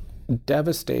these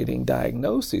devastating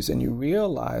diagnoses and you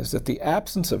realize that the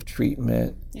absence of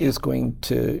treatment is going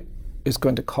to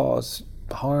cause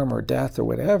harm or death or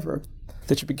whatever,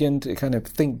 that you begin to kind of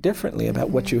think differently about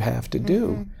what you have to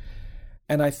do.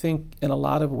 And I think in a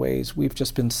lot of ways we've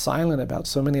just been silent about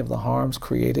so many of the harms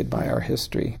created by our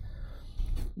history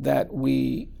that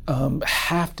we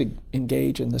have to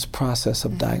engage in this process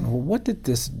of diagnosing. Well, what did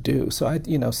this do? So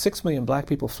 6 million black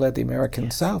people fled the American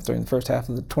South during the first half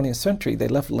of the 20th century. They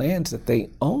left lands that they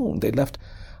owned. They left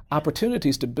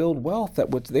opportunities to build wealth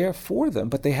that was there for them,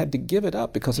 but they had to give it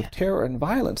up because of terror and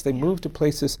violence. They moved to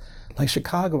places like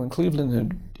Chicago and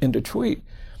Cleveland and Detroit,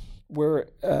 where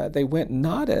they went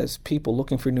not as people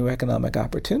looking for new economic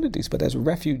opportunities, but as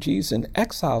refugees and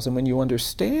exiles. And when you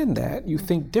understand that, you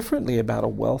think differently about a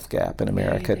wealth gap in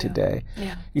America today.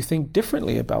 You think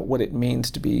differently about what it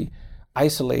means to be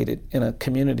isolated in a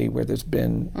community where there's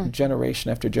been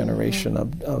generation after generation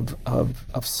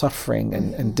of suffering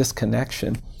and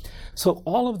disconnection. So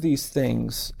all of these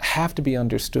things have to be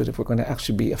understood if we're going to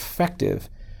actually be effective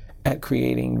at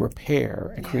creating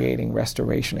repair and creating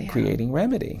restoration and creating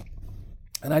remedy.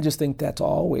 And I just think that's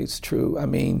always true. I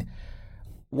mean,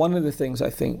 one of the things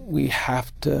I think we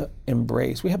have to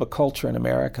embrace, we have a culture in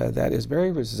America that is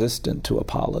very resistant to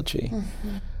apology.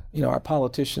 You know, our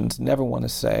politicians never want to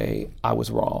say, I was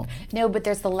wrong. No, but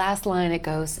there's the last line, it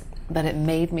goes, but it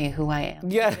made me who I am.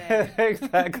 Yeah,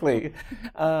 exactly.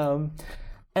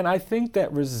 And I think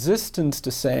that resistance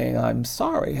to saying I'm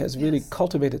sorry has really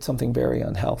cultivated something very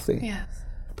unhealthy. Yes.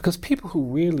 Because people who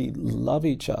really love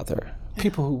each other,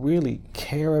 people who really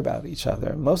care about each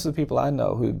other, most of the people I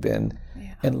know who've been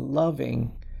in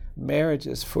loving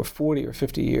marriages for 40 or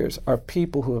 50 years are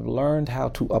people who have learned how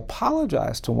to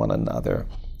apologize to one another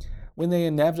when they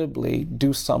inevitably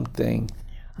do something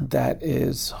that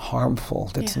is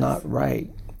harmful, that's not right.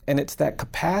 And it's that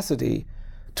capacity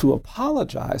to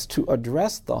apologize, to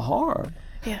address the harm,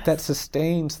 that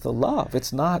sustains the love.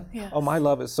 It's not, oh, my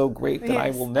love is so great that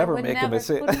I will never make a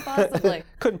mistake.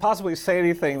 Couldn't possibly say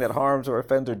anything that harms or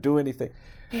offends or do anything.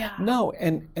 No,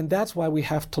 and that's why we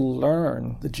have to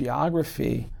learn the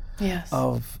geography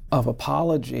of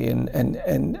apology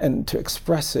and to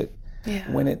express it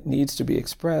when it needs to be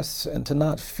expressed, and to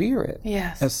not fear it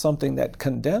as something that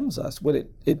condemns us. What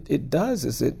it does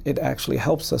is it actually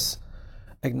helps us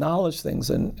acknowledge things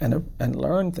and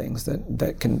learn things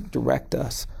that can direct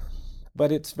us.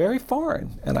 But it's very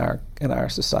foreign in our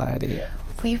society.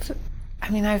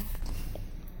 I've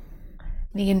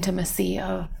the intimacy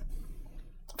of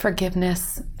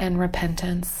forgiveness and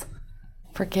repentance,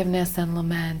 forgiveness and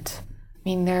lament.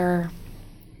 I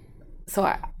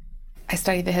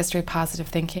studied the history of positive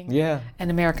thinking. And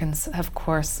Americans, of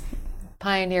course,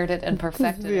 pioneered it and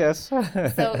perfected it. Yes.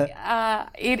 So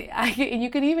you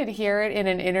can even hear it in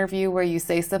an interview where you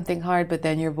say something hard, but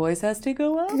then your voice has to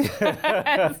go up.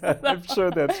 I'm sure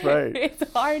that's right.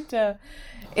 It's hard to,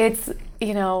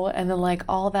 and then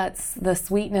all that's the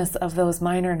sweetness of those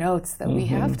minor notes that we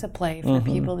have to play for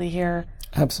people to hear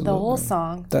the whole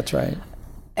song. That's right.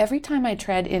 Every time I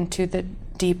tread into the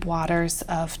deep waters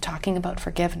of talking about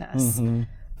forgiveness,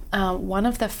 one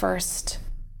of the first,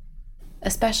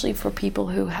 especially for people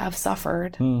who have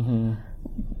suffered,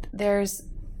 there's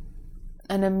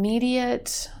an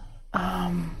immediate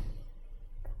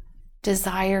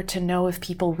desire to know if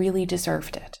people really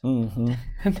deserved it.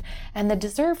 And the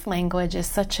deserve language is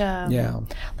such a,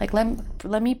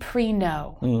 let me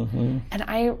pre-know. And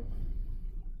it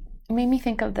made me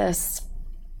think of this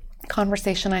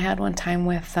conversation I had one time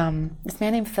with this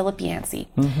man named Philip Yancey.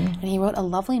 And he wrote a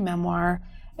lovely memoir.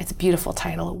 It's a beautiful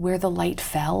title, Where the Light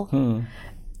Fell.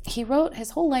 He wrote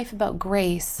his whole life about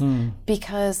grace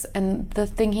because, and the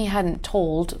thing he hadn't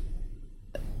told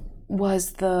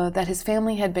was that his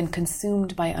family had been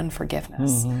consumed by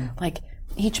unforgiveness. Like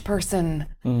each person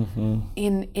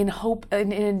in hope,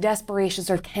 in desperation,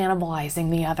 sort of cannibalizing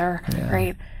the other,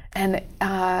 right? And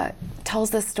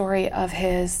tells the story of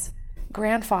his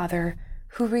grandfather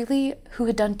who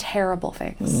had done terrible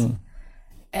things.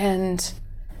 And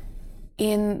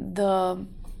in the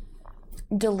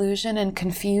delusion and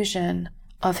confusion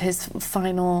of his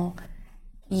final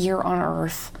year on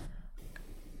earth,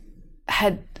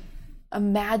 had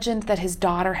imagined that his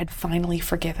daughter had finally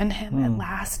forgiven him at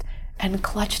last, and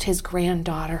clutched his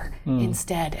granddaughter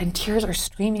instead, and tears are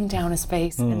streaming down his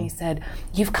face, and he said,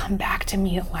 "You've come back to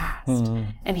me at last."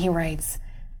 And he writes,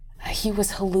 he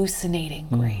was hallucinating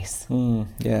grace.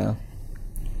 Yeah.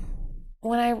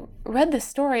 When I read this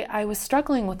story, I was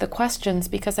struggling with the questions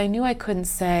because I knew I couldn't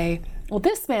say, well,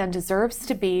 this man deserves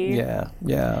to be. Yeah.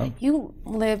 You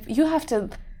have to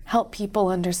help people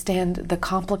understand the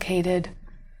complicated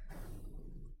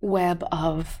web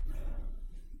of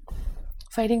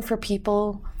fighting for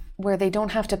people where they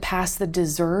don't have to pass the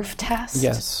deserve test.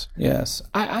 Yes.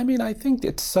 I mean, I think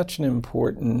it's such an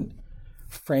important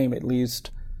frame, at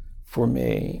least for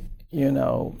me. You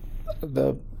know,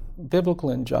 the biblical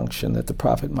injunction that the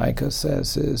prophet Micah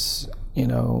says is, you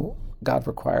know, God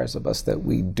requires of us that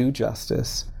we do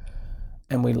justice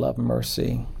and we love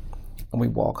mercy and we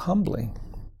walk humbly.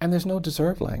 And there's no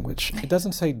deserve language. It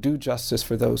doesn't say do justice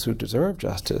for those who deserve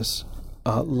justice,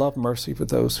 love mercy for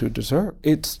those who deserve.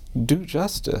 It's do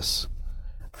justice.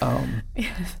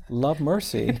 Love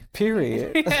mercy,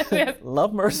 period.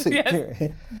 Love mercy,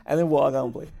 period. And then walk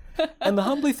humbly. And the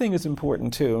humbly thing is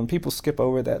important too, and people skip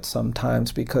over that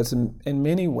sometimes because in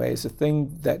many ways the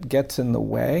thing that gets in the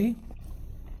way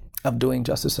of doing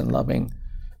justice and loving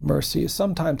mercy is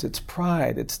sometimes it's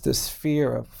pride. It's this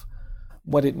fear of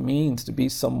what it means to be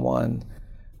someone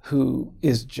who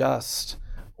is just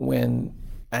when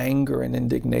anger and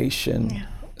indignation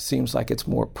seems like it's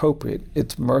more appropriate.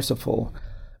 It's merciful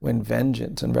when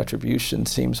vengeance and retribution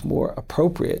seems more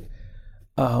appropriate.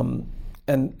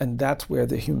 And that's where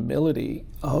the humility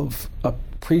of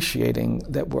appreciating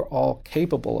that we're all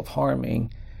capable of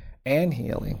harming and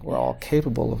healing, we're all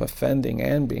capable of offending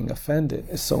and being offended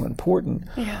is so important.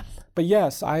 Yeah. But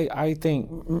yes, I think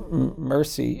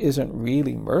mercy isn't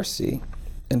really mercy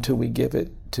until we give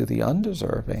it to the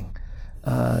undeserving.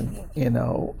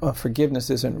 Forgiveness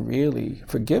isn't really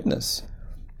forgiveness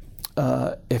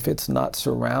if it's not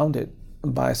surrounded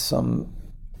by some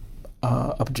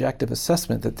objective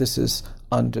assessment that this is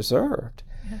undeserved.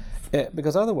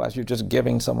 Because otherwise you're just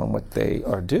giving someone what they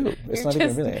are due. It's not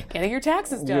even really getting your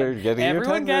taxes done. You're getting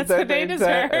Everyone your taxes gets what they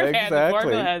deserve. Exactly. And the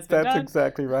formula has been That's done.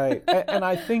 exactly right. And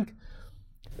I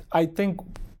think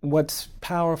what's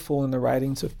powerful in the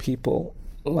writings of people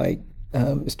like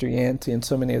Mr. Yancey and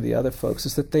so many of the other folks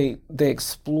is that they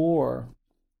explore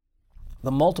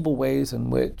the multiple ways in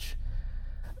which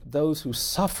those who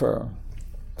suffer,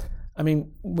 I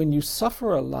mean, when you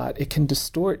suffer a lot, it can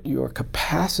distort your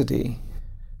capacity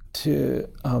to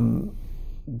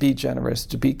be generous,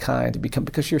 to be kind, to become,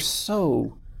 because you're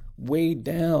so weighed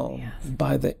down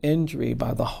by the injury,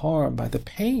 by the harm, by the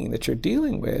pain that you're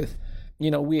dealing with. You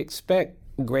know, we expect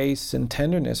grace and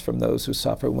tenderness from those who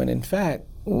suffer when in fact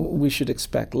we should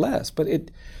expect less.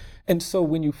 And so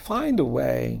when you find a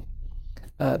way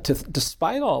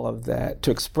despite all of that,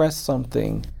 to express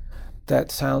something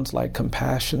that sounds like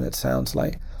compassion, that sounds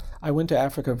like, I went to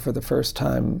Africa for the first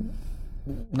time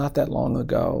not that long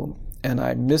ago, and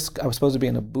I was supposed to be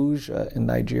in Abuja in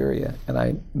Nigeria, and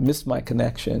I missed my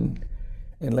connection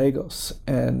in Lagos.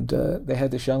 And they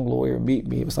had this young lawyer meet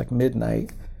me. It was like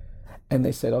midnight. And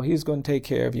they said, oh, he's going to take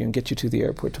care of you and get you to the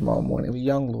airport tomorrow morning. A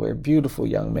young lawyer, beautiful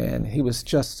young man. He was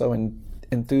just so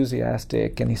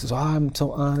enthusiastic. And he says, oh, I'm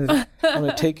so honored. I'm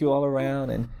going to take you all around.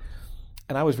 And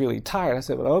I was really tired. I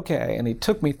said, well, okay. And he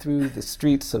took me through the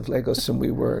streets of Lagos, and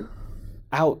we were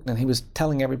out, and he was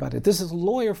telling everybody, this is a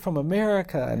lawyer from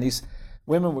America. And these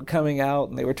women were coming out,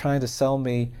 and they were trying to sell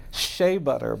me shea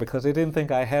butter because they didn't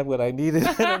think I had what I needed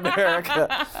in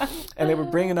America. And they were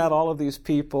bringing out all of these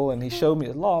people, and he showed me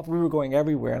the law. We were going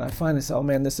everywhere, and I finally said, oh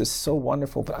man, this is so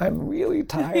wonderful, but I'm really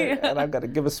tired, and I've got to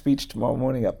give a speech tomorrow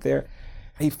morning up there.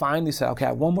 He finally said, okay, I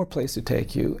have one more place to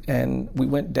take you. And we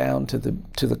went down to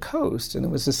the coast, and it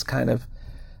was this kind of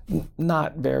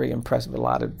not very impressive, a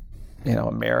lot of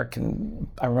American,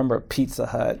 I remember Pizza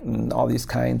Hut and all these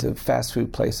kinds of fast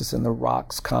food places in the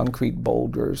rocks, concrete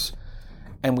boulders.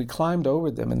 And we climbed over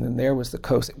them, and then there was the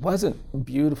coast. It wasn't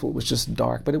beautiful, it was just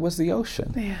dark, but it was the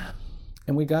ocean. Yeah.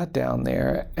 And we got down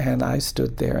there, and I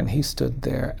stood there, and he stood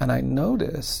there, and I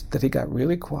noticed that he got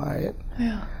really quiet.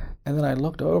 Yeah. And then I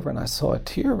looked over, and I saw a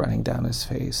tear running down his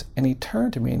face. And he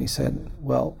turned to me, and he said,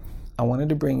 well, I wanted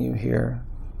to bring you here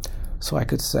so I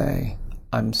could say,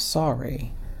 I'm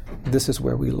sorry. This is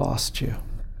where we lost you.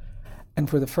 And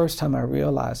for the first time I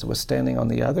realized I was standing on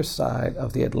the other side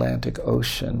of the Atlantic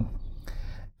Ocean,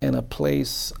 in a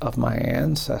place of my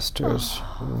ancestors,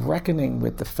 reckoning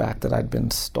with the fact that I'd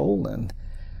been stolen.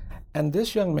 And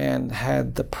this young man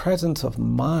had the presence of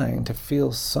mind to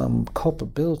feel some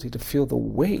culpability, to feel the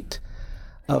weight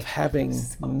of having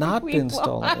not been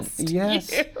stolen.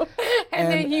 Yes.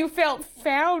 And then you felt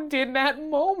found in that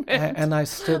moment. And I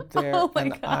stood there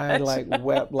I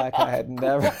wept like I had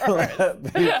never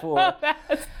wept before.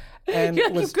 And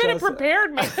you could have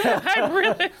prepared me. I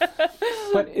really.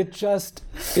 But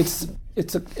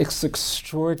it's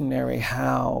extraordinary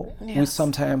how we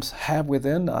sometimes have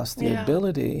within us the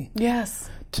ability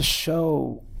to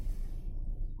show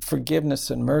forgiveness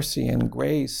and mercy and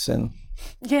grace. And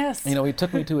he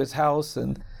took me to his house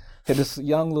and had this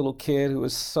young little kid who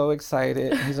was so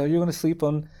excited. He said, "You're going to sleep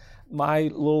on my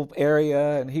little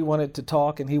area," and he wanted to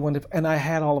talk, and I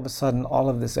had all of a sudden all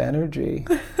of this energy.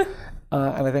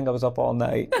 And I think I was up all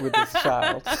night with this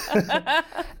child.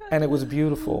 And it was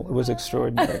beautiful. It was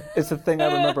extraordinary. It's the thing I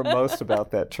remember most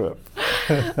about that trip.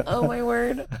 Oh, my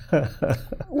word.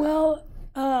 Well,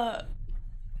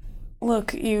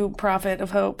 look, you prophet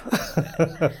of hope.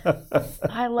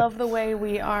 I love the way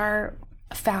we are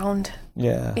found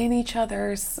in each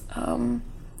other's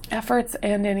efforts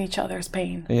and in each other's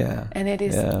pain. Yeah. And it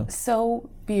is so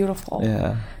beautiful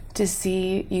to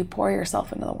see you pour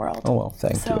yourself into the world. Oh, well,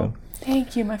 thank you.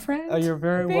 Thank you, my friend. Oh, you're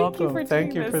very welcome.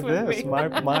 Thank you for this.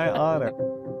 My honor.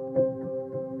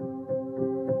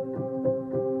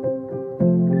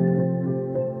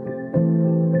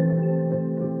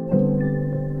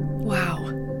 Wow.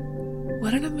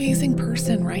 What an amazing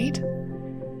person, right?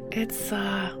 It's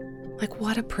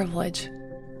what a privilege.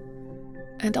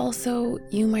 And also,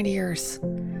 you, my dears,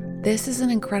 this is an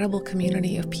incredible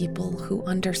community of people who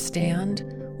understand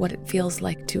what it feels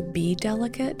like to be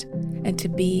delicate and to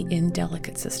be in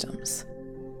delicate systems.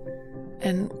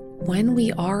 And when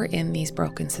we are in these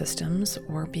broken systems,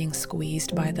 or being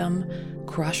squeezed by them,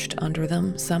 crushed under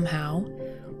them somehow,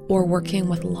 or working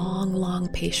with long, long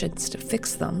patience to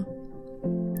fix them,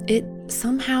 it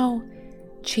somehow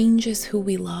changes who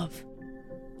we love.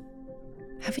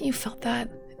 Haven't you felt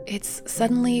that? It's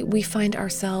suddenly we find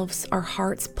ourselves, our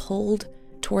hearts pulled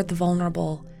toward the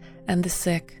vulnerable and the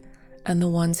sick and the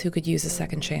ones who could use a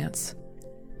second chance.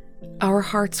 Our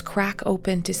hearts crack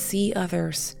open to see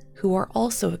others who are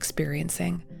also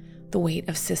experiencing the weight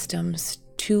of systems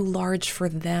too large for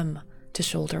them to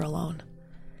shoulder alone.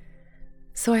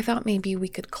 So I thought maybe we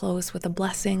could close with a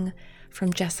blessing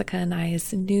from Jessica and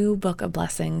I's new book of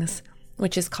blessings,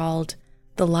 which is called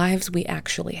The Lives We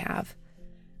Actually Have.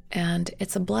 And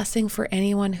it's a blessing for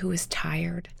anyone who is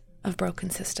tired of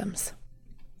broken systems.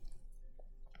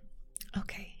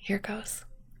 Okay, here goes.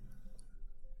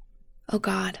 Oh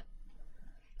God,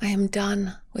 I am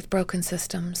done with broken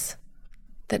systems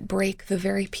that break the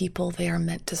very people they are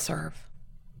meant to serve.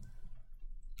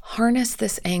 Harness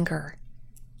this anger,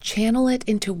 channel it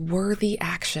into worthy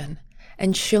action,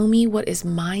 and show me what is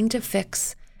mine to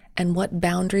fix and what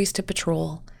boundaries to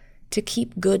patrol to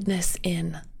keep goodness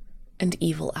in and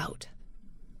evil out.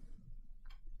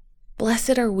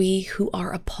 Blessed are we who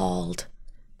are appalled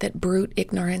that brute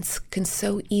ignorance can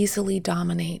so easily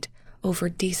dominate over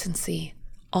decency,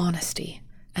 honesty,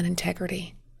 and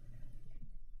integrity.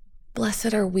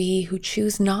 Blessed are we who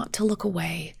choose not to look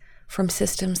away from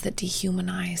systems that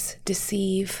dehumanize,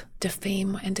 deceive,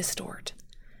 defame, and distort.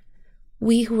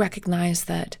 We who recognize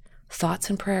that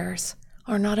thoughts and prayers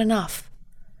are not enough.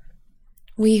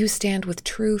 We who stand with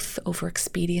truth over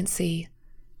expediency,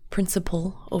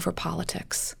 principle over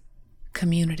politics,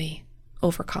 community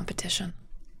over competition.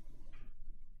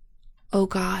 O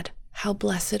God, how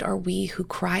blessed are we who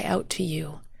cry out to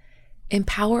you.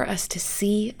 Empower us to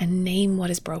see and name what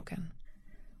is broken,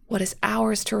 what is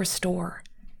ours to restore.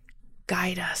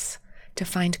 Guide us to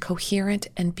find coherent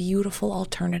and beautiful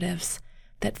alternatives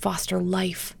that foster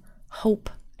life, hope,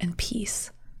 and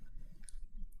peace.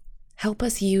 Help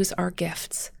us use our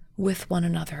gifts with one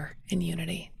another in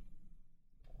unity.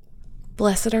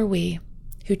 Blessed are we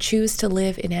who choose to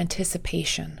live in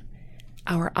anticipation,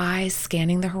 our eyes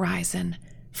scanning the horizon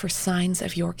for signs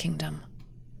of your kingdom.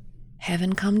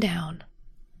 Heaven come down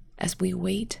as we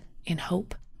wait in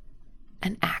hope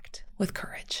and act with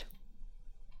courage.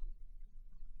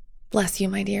 Bless you,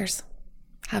 my dears.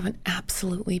 Have an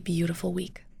absolutely beautiful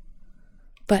week.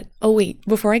 But, oh wait,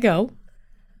 before I go,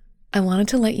 I wanted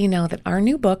to let you know that our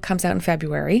new book comes out in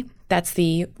February. That's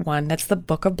the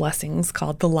Book of Blessings,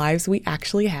 called The Lives We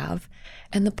Actually Have.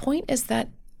 And the point is that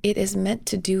it is meant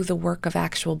to do the work of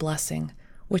actual blessing,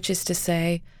 which is to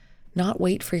say, not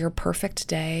wait for your perfect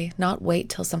day, not wait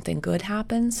till something good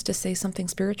happens to say something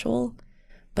spiritual,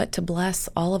 but to bless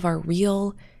all of our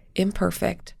real,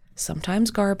 imperfect,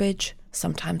 sometimes garbage,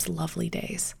 sometimes lovely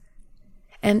days.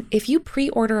 And if you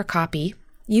pre-order a copy,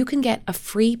 you can get a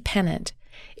free pennant.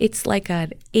 It's like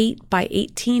an 8 by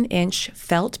 18 inch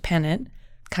felt pennant,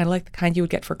 kind of like the kind you would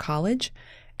get for college.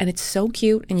 And it's so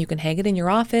cute, and you can hang it in your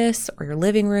office or your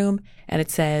living room, and it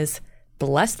says,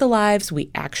 "Bless the lives we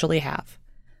actually have."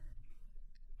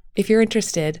 If you're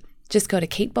interested, just go to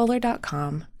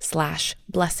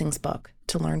katebowler.com/blessingsbook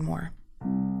to learn more.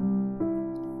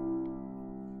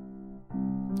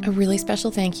 A really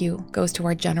special thank you goes to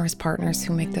our generous partners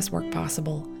who make this work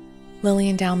possible: Lilly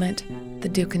Endowment, the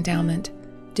Duke Endowment,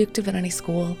 Duke Divinity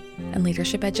School, and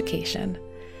Leadership Education,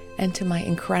 and to my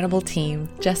incredible team,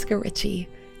 Jessica Ritchie,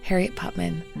 Harriet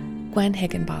Putman, Gwen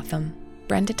Higginbotham,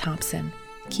 Brenda Thompson,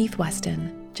 Keith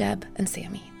Weston, Jeb, and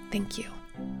Sammy. Thank you.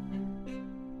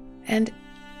 And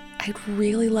I'd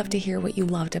really love to hear what you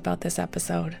loved about this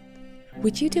episode.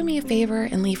 Would you do me a favor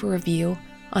and leave a review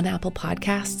on Apple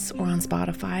Podcasts or on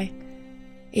Spotify?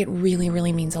 It really,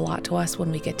 really means a lot to us when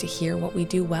we get to hear what we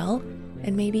do well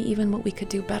and maybe even what we could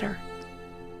do better.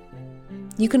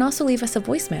 You can also leave us a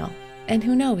voicemail, and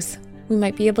who knows, we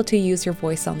might be able to use your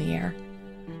voice on the air.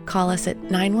 Call us at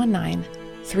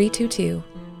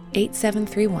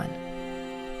 919-322-8731.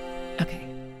 Okay,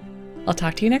 I'll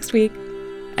talk to you next week.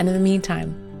 And in the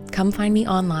meantime, come find me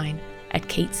online at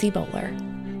Kate C. Bowler.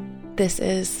 This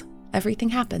is Everything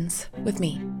Happens with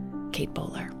me, Kate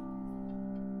Bowler.